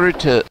in order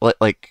to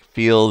like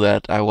feel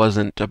that I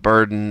wasn't a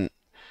burden,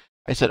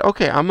 I said,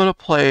 okay, I'm gonna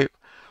play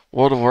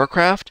World of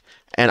Warcraft,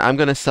 and I'm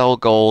gonna sell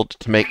gold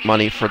to make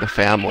money for the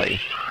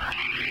family.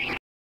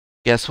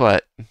 Guess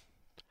what?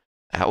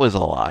 That was a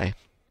lie.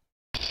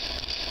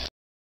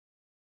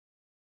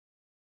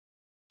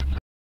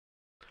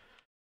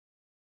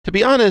 To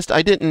be honest,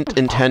 I didn't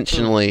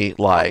intentionally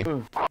lie.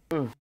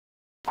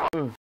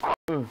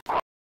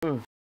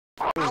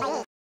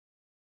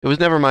 It was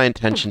never my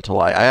intention to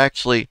lie. I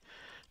actually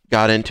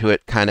got into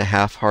it kind of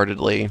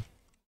half-heartedly,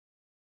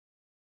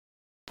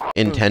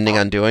 intending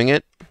on doing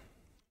it.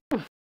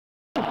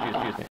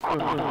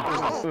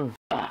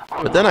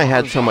 But then I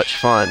had so much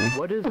fun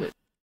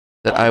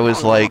that I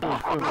was like,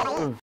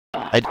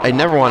 I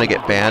never want to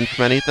get banned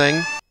from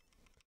anything,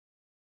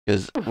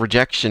 because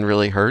rejection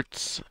really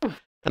hurts,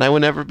 and I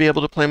would never be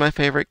able to play my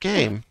favorite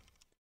game.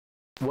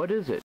 What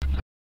is it?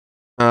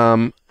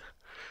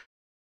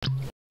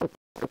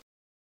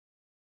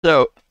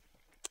 So,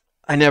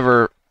 I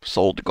never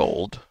sold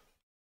gold.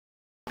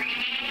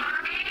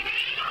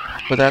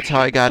 But that's how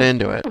I got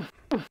into it.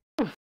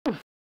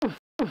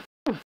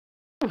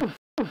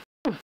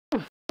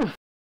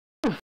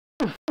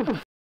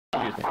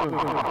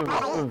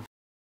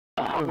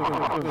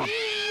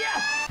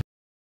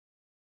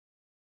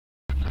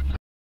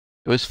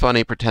 It was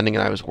funny pretending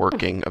I was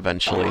working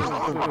eventually.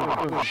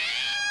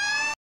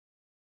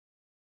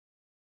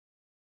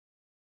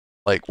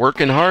 Like,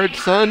 working hard,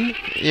 son?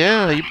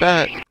 Yeah, you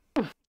bet.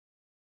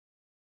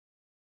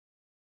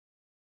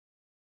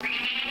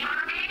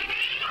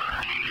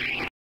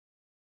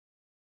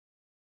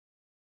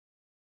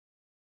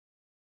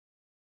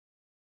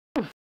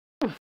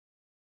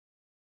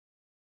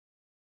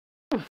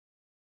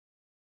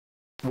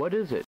 What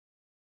is it?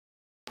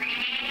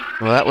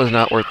 Well, that was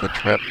not worth the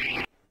trip.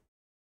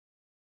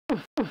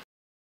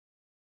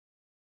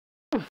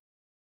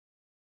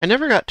 I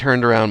never got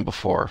turned around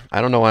before.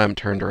 I don't know why I'm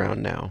turned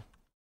around now.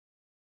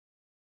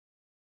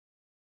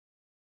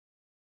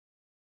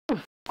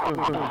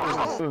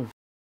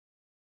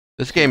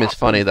 This game is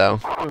funny, though.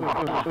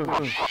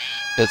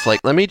 It's like,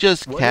 let me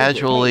just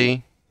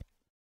casually...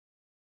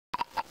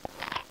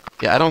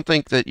 Yeah, I don't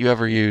think that you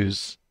ever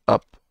use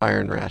up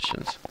iron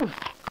rations.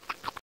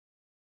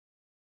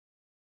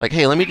 Like,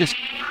 hey, let me just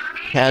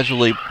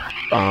casually,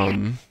 how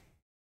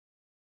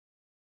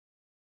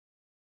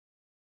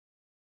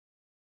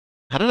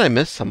did I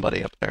miss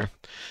somebody up there?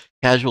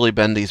 Casually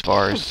bend these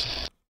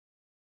bars.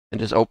 And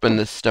just open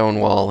this stone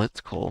wall.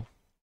 It's cool.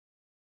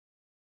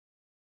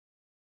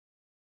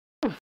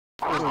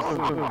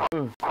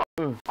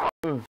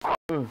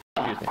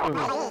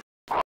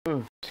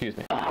 Excuse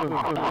me.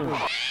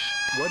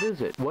 What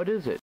is it? What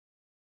is it?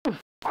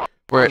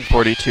 We're at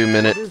 42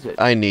 minutes.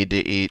 I need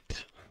to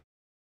eat.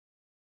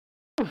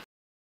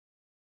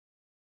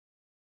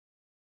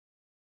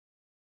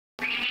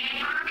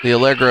 The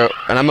Allegro,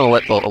 and I'm going to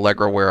let the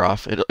Allegro wear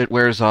off. It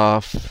wears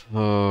off,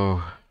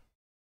 in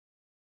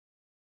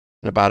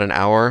about an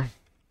hour.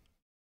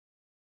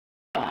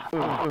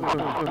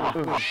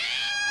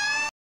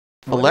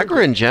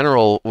 Allegro in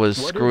general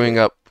was screwing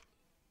up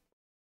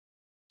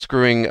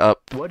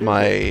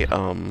my,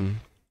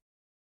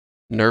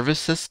 nervous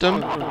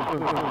system.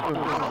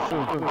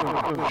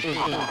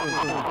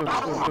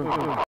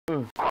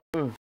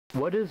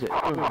 What is it?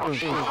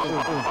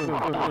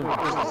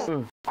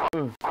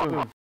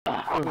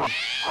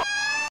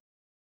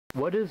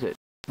 What is it?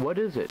 What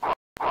is it?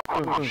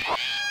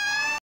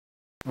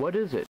 What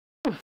is it?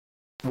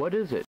 What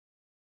is it?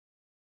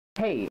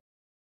 Hey.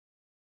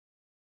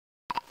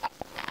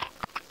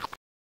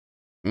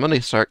 I'm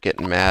gonna start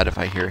getting mad if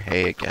I hear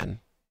hey again.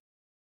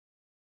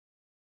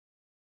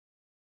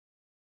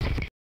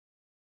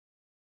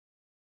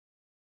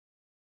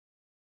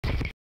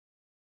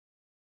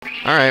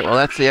 Alright, well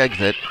that's the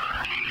exit.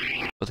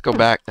 Let's go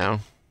back now.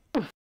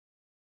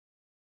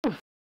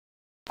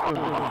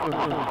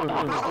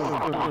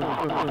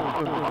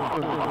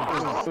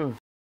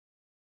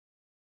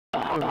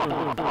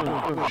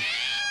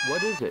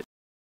 What is it?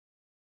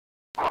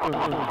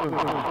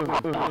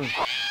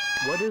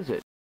 What is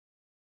it?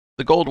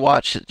 The gold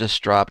watch that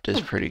just dropped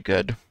is pretty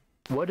good.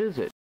 What is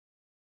it?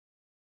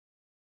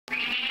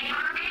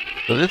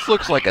 So this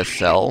looks like a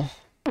cell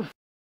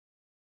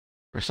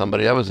for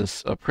somebody. That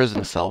was a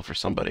prison cell for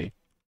somebody.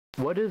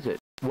 What is it?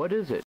 What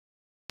is it?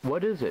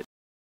 What is it?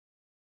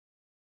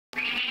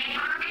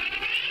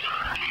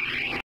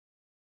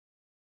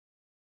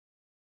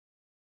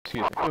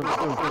 Excuse me.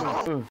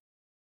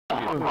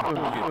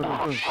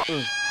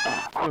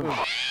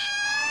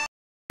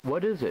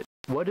 What is it?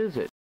 What is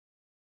it?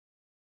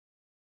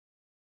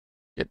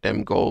 Get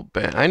them gold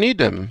band. I need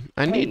them.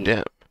 I need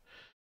them.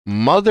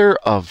 Mother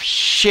of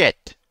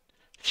shit.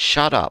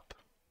 Shut up.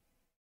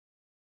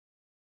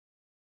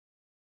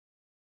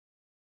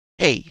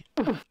 Hey.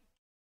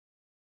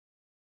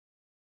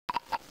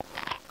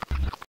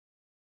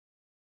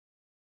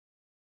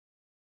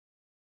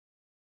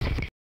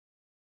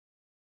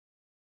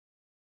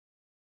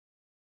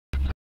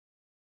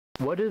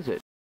 What is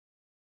it?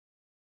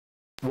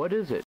 What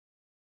is it?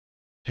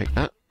 Take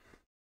that.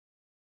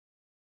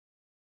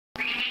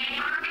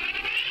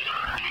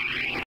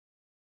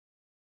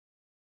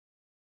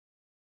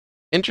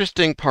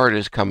 Interesting part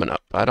is coming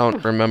up. I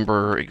don't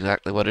remember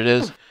exactly what it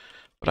is,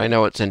 but I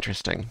know it's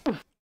interesting.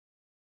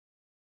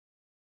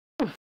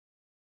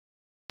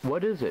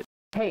 What is it?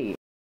 Hey.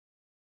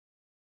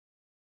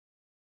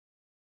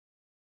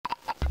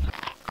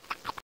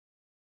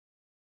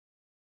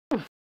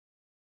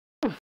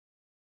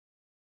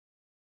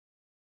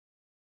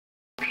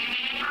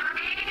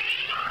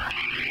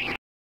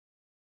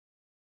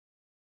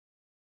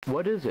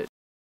 What is it?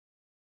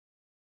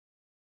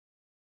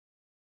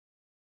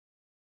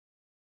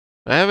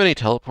 Do I have any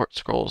teleport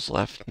scrolls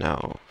left?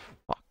 No.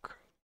 Fuck.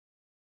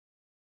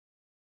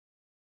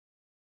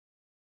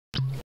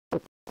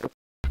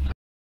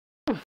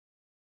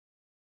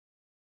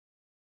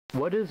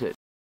 What is it?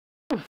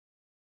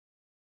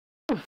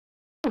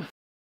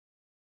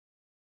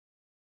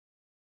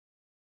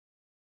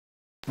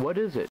 What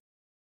is it?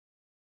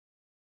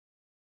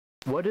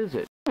 What is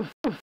it?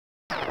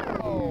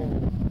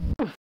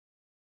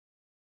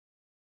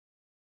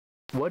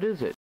 What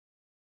is it?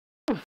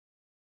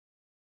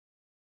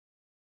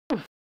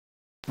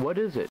 What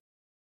is it?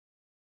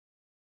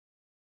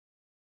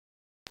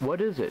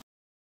 What is it?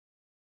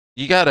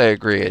 You gotta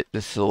agree,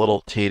 this is a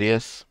little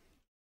tedious.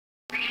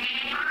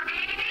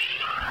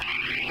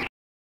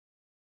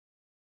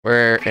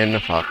 Where in the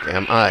fuck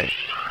am I?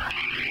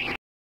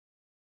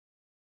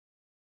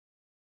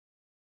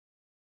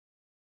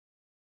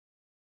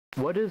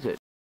 What is it?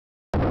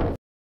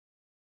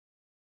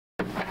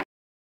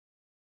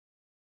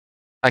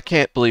 I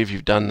can't believe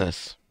you've done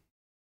this.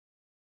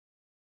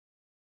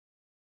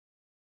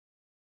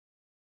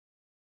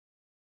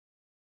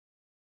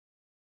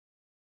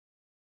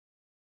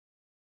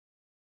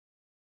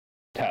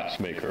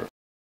 Taskmaker.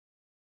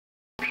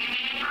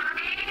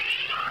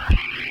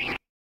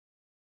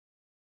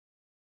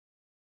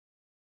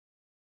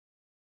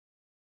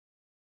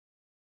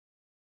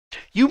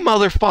 You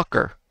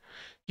motherfucker!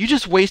 You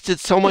just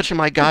wasted so much of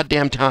my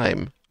goddamn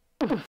time.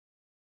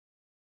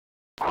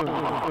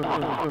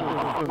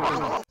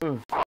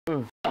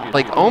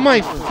 Like, oh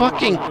my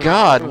fucking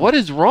god, what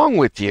is wrong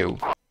with you?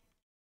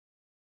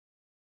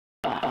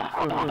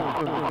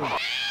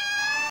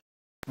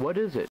 What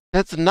is it?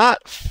 That's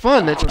not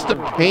fun, that's just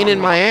a pain in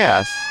my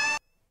ass.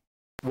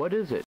 What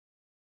is it?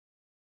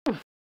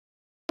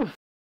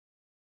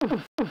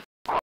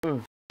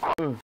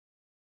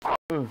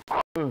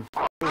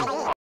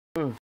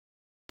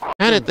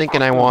 Kinda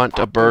thinking I want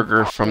a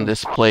burger from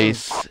this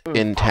place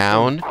in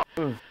town.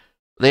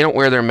 They don't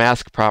wear their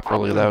mask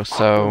properly though,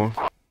 so...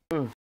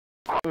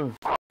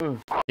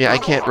 Yeah, I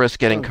can't risk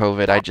getting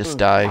COVID, I just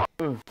die.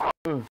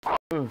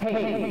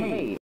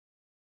 Hey.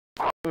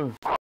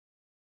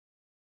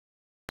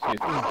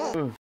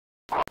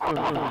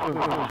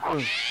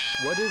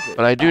 What is it?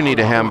 But I do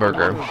need a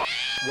hamburger.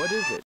 What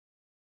is it?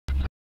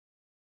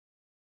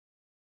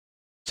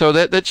 So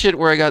that shit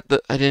where I got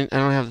the... I don't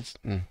have this...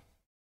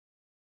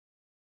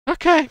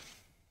 Okay.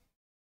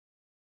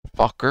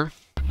 Fucker.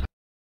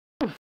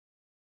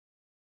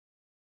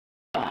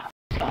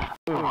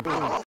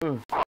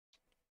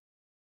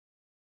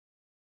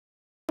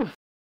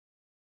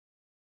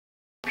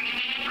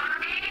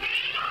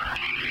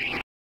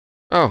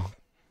 Oh.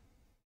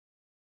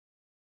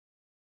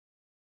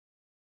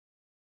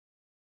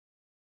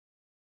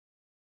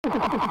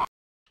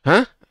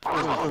 Huh?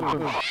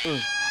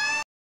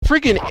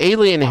 Freaking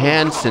alien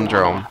hand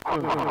syndrome.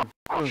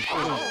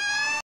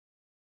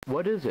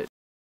 What is it?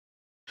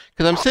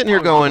 Because I'm sitting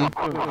here going,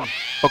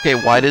 okay,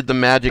 why did the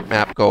magic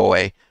map go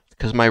away?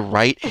 Because my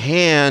right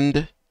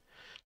hand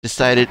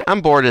decided,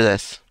 I'm bored of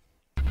this.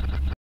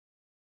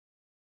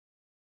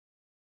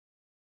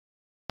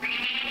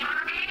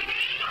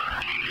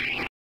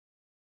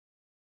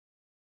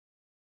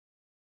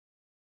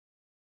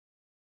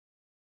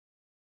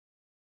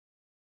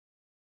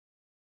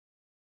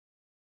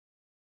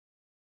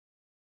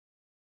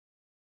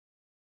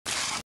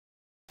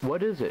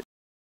 What is it?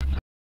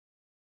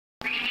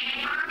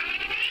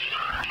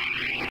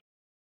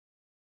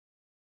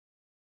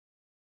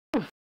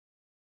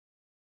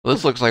 Well,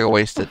 this looks like a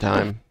waste of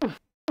time.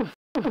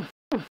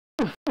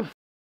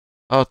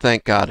 Oh,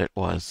 thank God it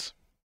was.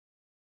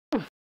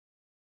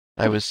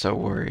 I was so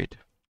worried.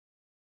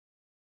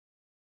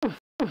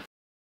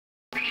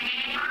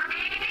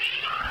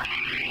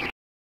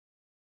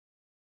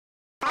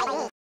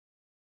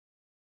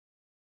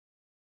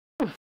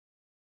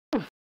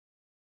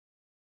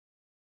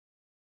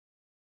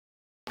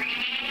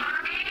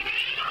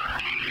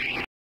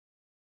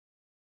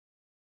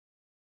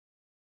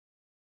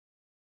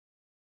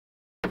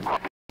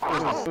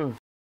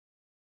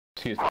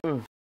 Excuse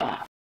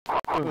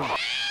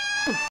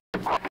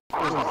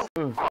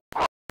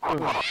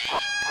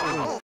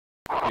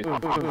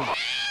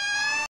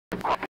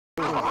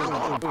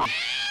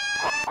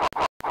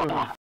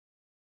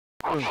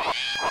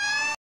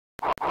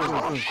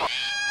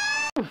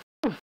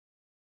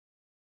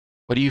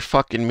What do you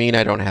fucking mean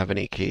I don't have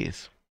any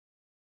keys?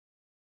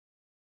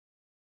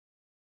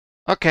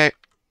 Okay.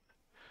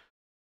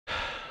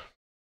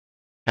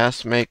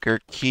 Taskmaker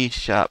key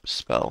shop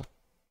spell.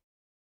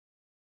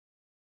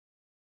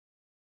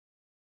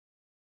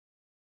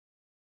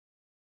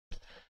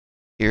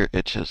 Ear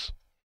itches.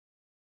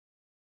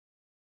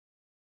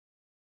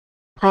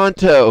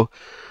 Pronto.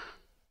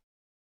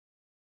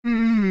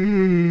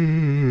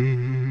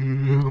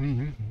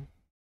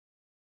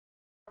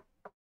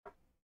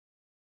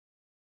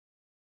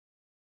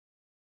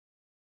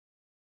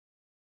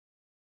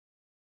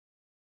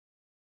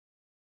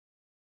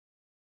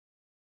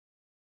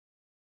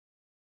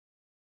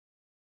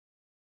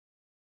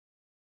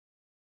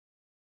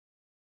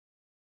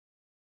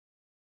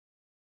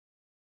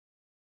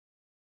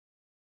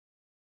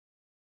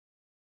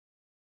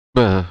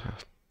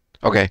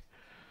 Okay.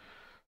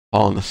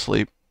 Falling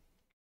asleep.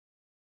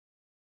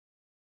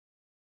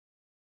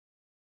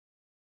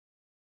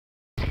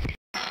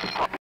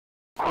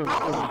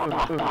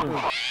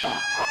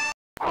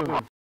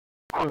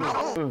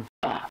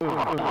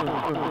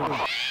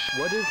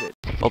 What is it?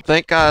 Well,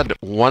 thank God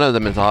one of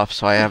them is off,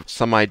 so I have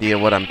some idea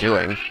what I'm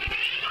doing.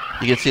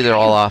 You can see they're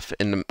all off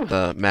in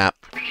the map.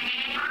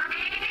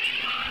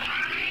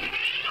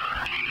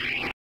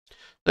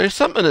 There's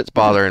something that's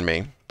bothering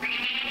me.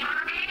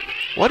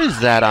 What is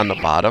that on the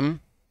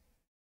bottom?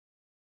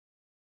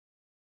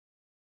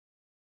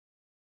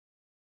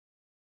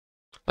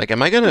 Like,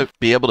 am I gonna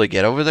be able to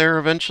get over there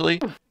eventually?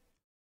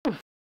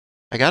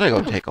 I gotta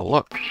go take a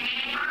look.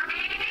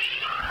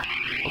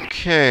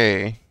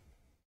 Okay.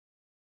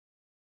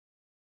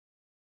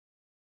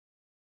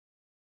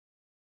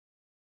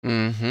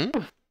 Mm-hmm.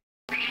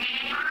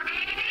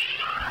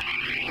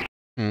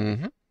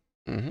 Mm-hmm.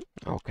 Mm-hmm.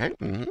 Okay.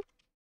 Mm-hmm.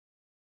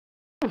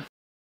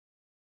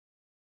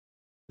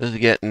 This is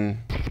getting...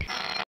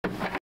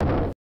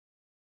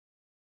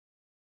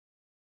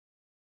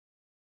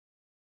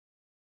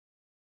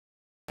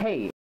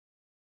 Hey.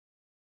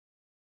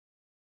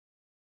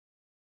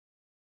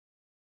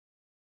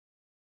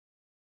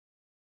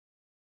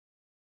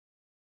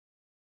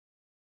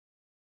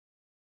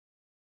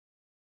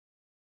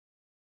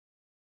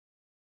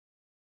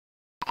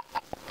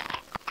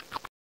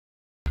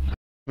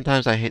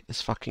 Sometimes I hate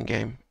this fucking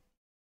game.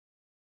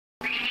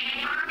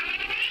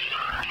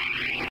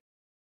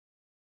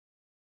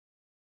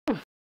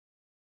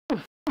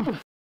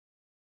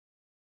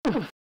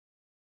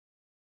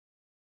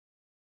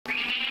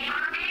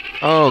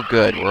 Oh,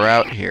 good. We're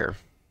out here.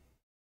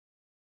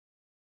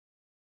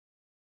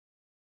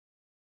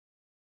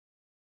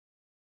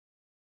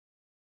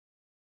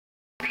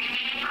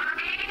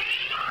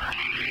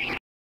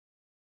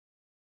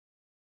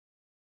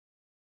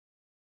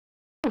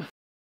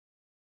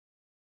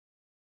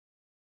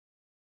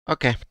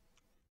 Okay.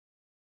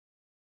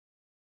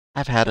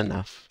 I've had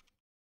enough.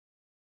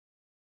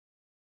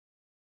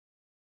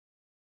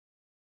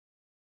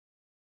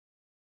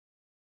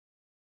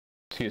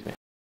 Excuse me.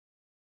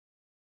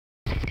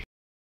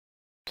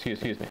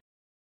 Excuse me.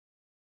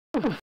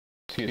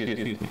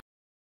 Excuse me.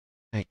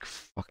 Thank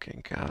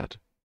fucking God.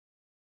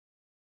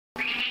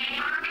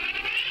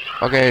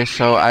 Okay,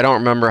 so I don't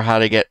remember how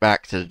to get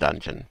back to the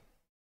dungeon.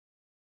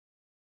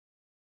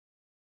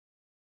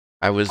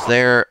 I was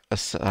there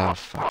oh,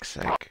 fuck's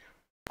sake.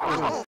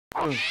 I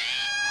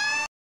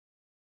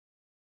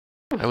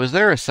was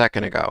there a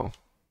second ago.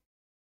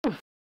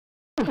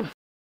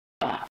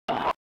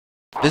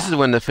 This is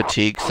when the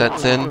fatigue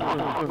sets in.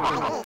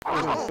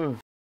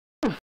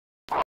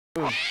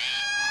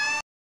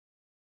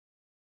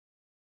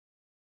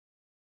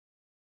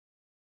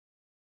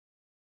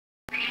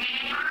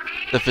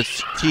 The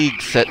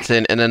fatigue sets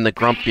in, and then the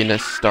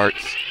grumpiness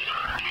starts.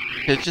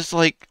 It's just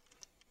like,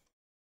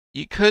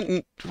 you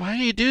couldn't... Why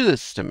do you do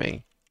this to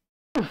me?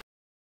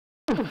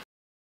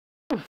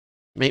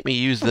 Make me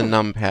use the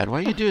numpad.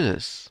 Why do you do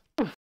this?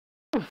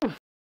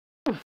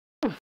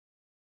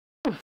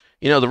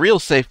 You know, the real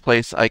safe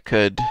place I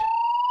could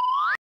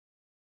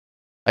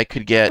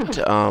get,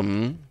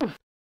 a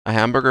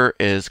hamburger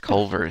is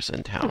Culver's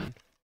in town.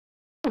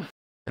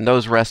 And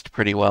those rest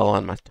pretty well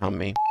on my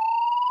tummy.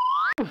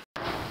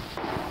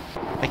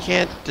 I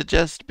can't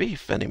digest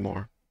beef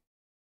anymore.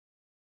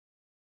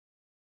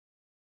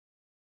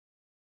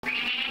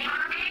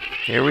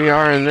 Here we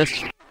are in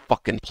this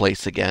fucking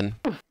place again.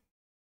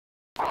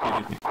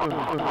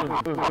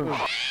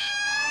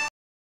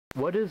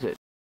 What is it?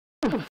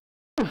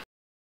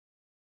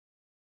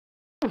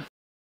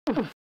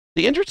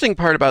 The interesting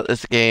part about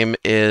this game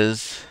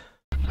is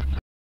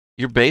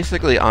you're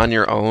basically on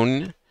your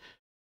own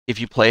if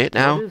you play it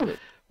now. What is it?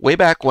 Way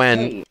back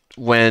Hey.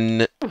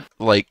 when,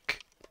 like...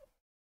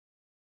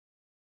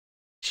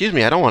 Excuse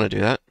me, I don't want to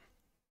do that.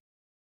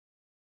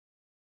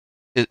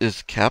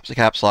 The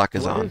caps lock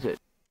is What on. is it?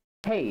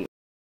 Hey.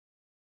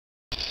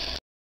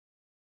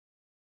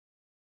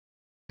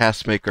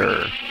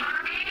 Taskmaker.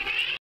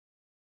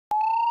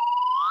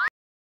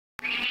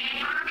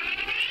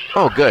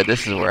 Oh, good.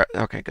 This is where...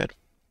 Okay, good.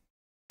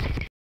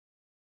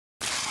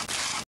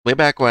 Way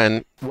back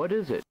when What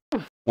is it?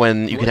 you What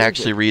could is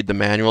actually it? read the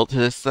manual to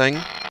this thing.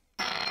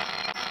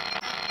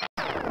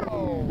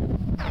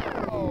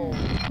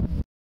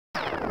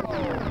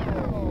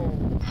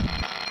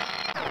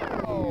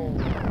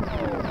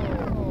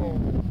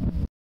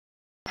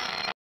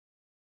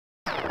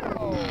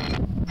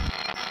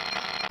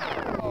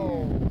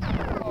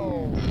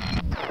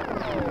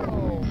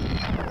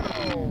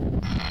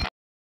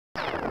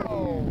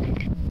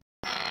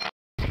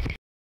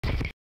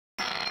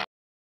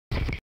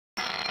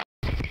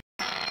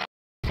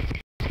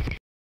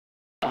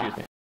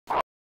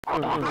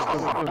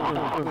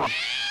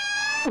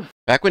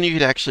 Back when you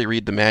could actually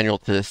read the manual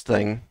to this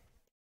thing,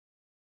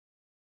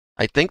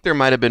 I think there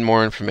might have been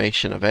more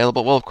information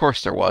available. Well, of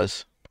course there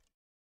was.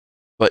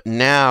 But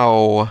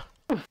now,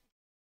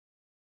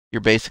 you're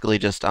basically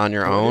just on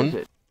your What own. is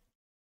it?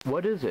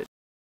 What is it?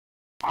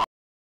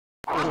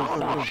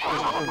 And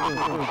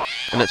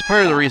it's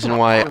part of the reason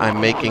why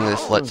I'm making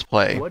this Let's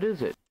Play. What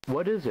is it?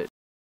 What is it?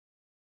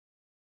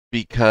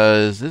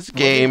 Because this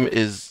game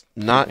is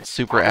not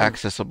super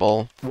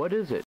accessible. What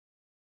is it?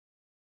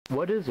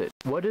 What is it?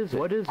 What is it?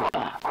 What is it?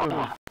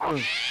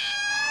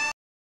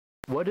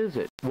 What is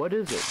it? What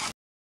is it?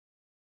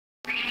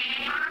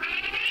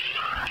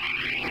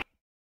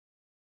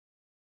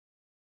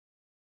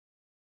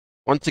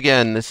 Once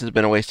again, this has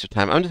been a waste of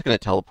time. I'm just going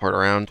to teleport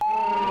around.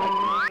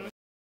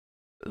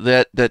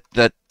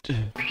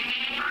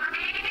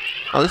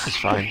 Oh, this is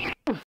fine.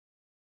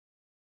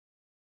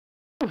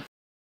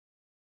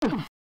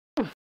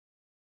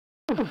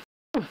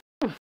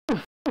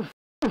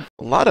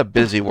 A lot of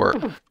busy work.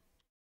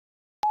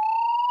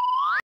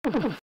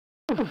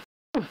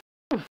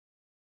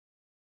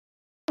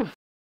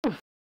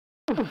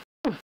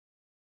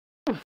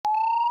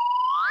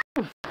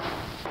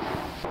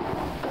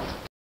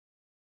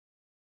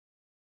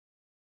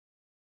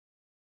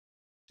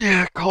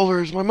 Yeah,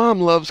 Culver's. My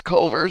mom loves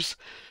Culver's.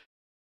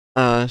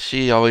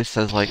 She always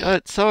says, like, oh,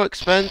 it's so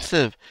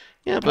expensive.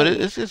 Yeah, but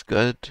it's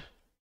good.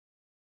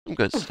 Some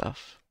good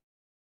stuff.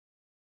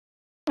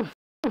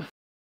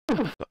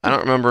 I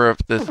don't remember if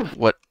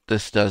what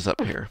this does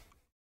up here.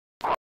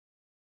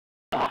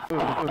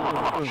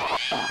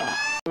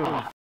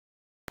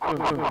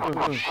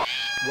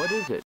 What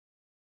is it?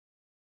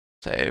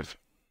 Save.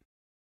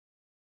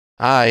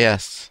 Ah,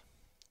 yes.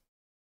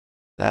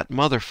 That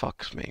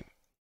motherfucks me.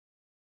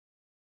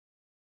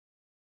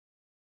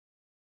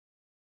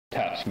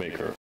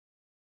 Taskmaker.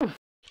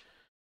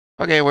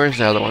 Okay, where's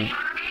the other one?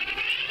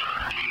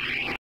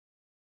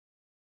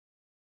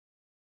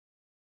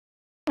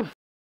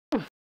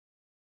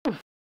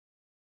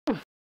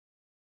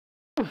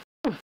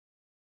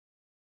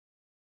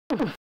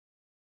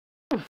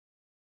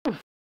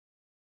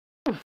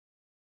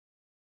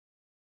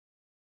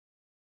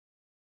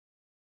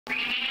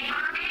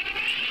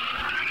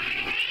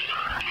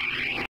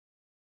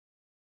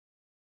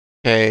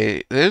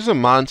 Okay, there's a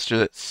monster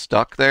that's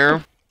stuck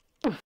there.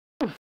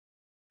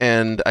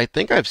 And I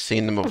think I've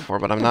seen them before,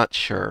 but I'm not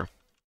sure.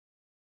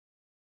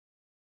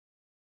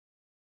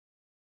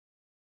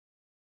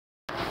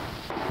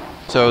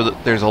 So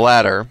there's a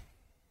ladder.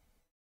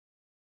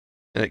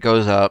 And it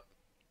goes up.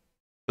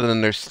 And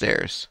then there's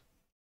stairs.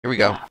 Here we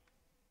go.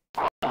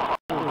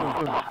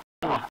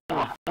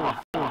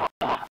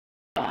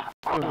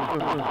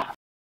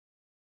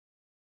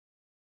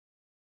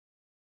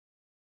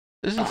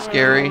 This is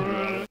scary.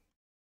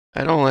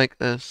 I don't like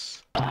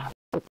this.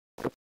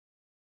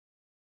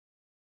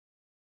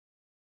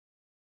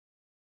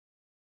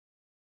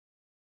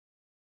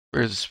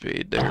 Where's the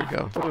speed? There we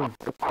go.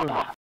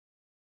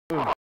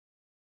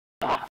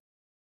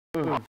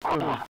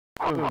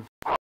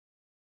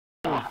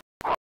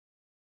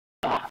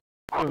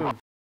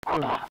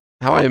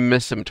 How I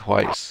miss him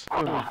twice.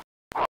 How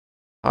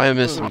I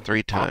miss him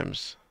 3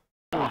 times.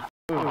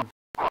 The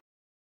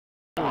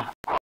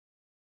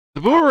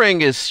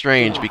boomerang is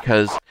strange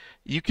because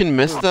you can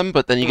miss them,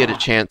 but then you get a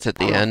chance at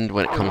the end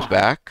when it comes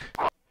back.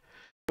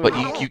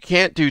 But you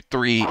can't do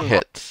 3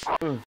 hits.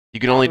 You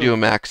can only do a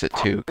max at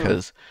 2,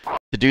 because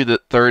to do the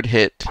 3rd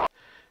hit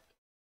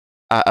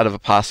out of a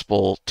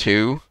possible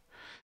 2,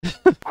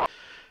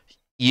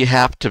 you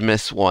have to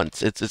miss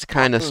once. It's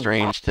kind of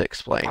strange to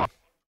explain.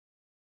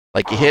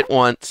 Like, you hit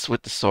once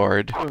with the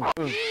sword,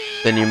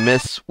 then you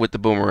miss with the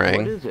boomerang.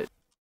 What is it?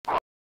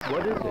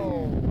 What is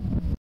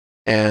it?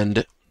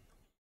 And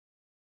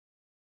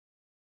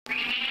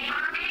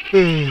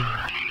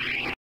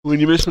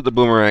when you miss with the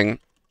boomerang,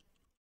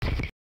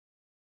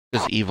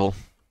 it's evil.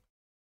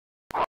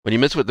 When you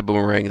miss with the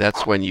boomerang,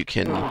 that's when you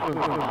can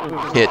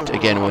hit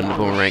again when the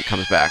boomerang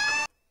comes back.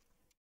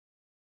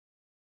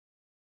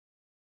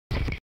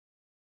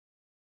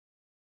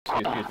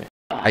 Excuse me.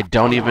 I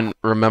don't even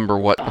remember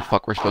what the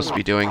fuck we're supposed to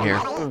be doing here.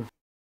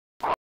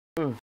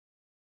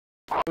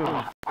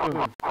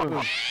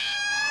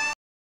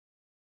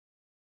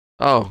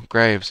 Oh,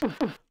 Graves.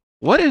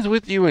 What is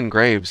with you and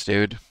Graves,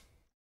 dude?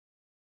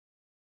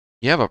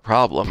 You have a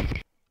problem.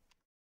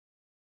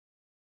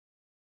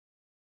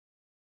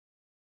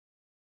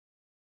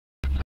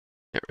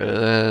 Get rid of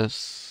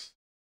this.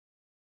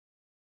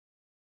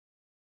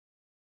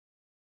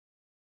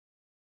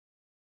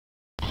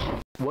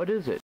 What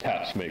is it?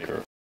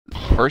 Taskmaker.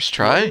 First What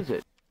try? is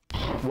it?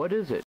 What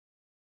is it?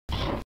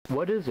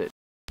 What is it?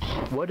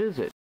 What is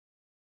it?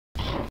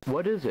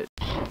 What is it?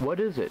 What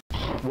is it?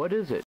 What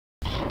is it?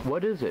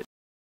 What is it?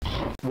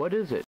 What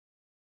is it?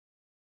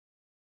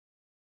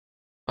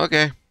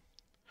 Okay.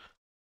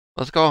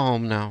 Let's go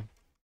home now.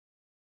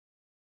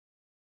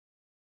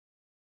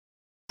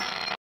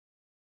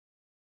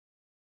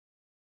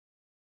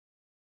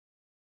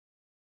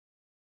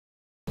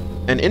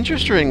 And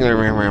interestingly,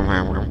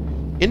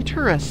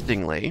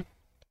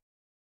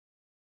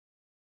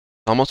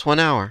 almost 1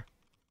 hour.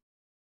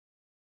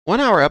 1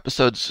 hour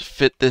episodes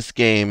fit this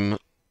game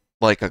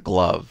like a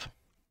glove.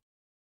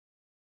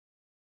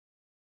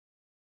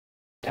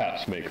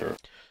 Taskmaker.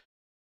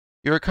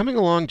 You are coming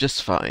along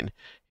just fine.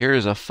 Here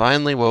is a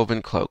finely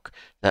woven cloak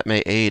that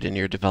may aid in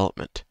your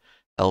development.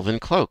 Elven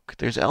cloak.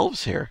 There's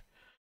elves here.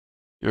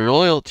 Your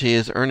loyalty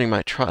is earning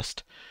my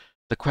trust.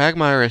 The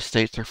Quagmire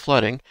estates are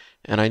flooding,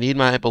 and I need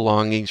my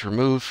belongings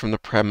removed from the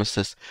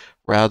premises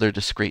rather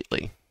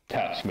discreetly.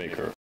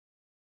 Taskmaker.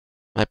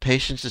 My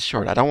patience is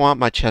short. I don't want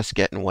my chest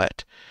getting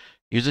wet.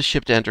 Use a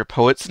ship to enter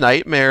Poet's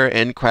Nightmare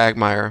and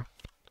Quagmire.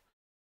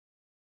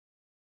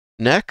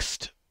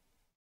 Next,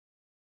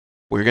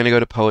 we're going to go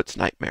to Poet's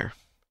Nightmare.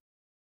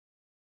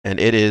 And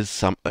it is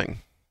something.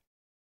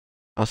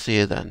 I'll see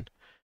you then.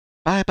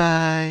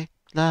 Bye-bye.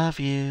 Love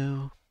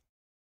you.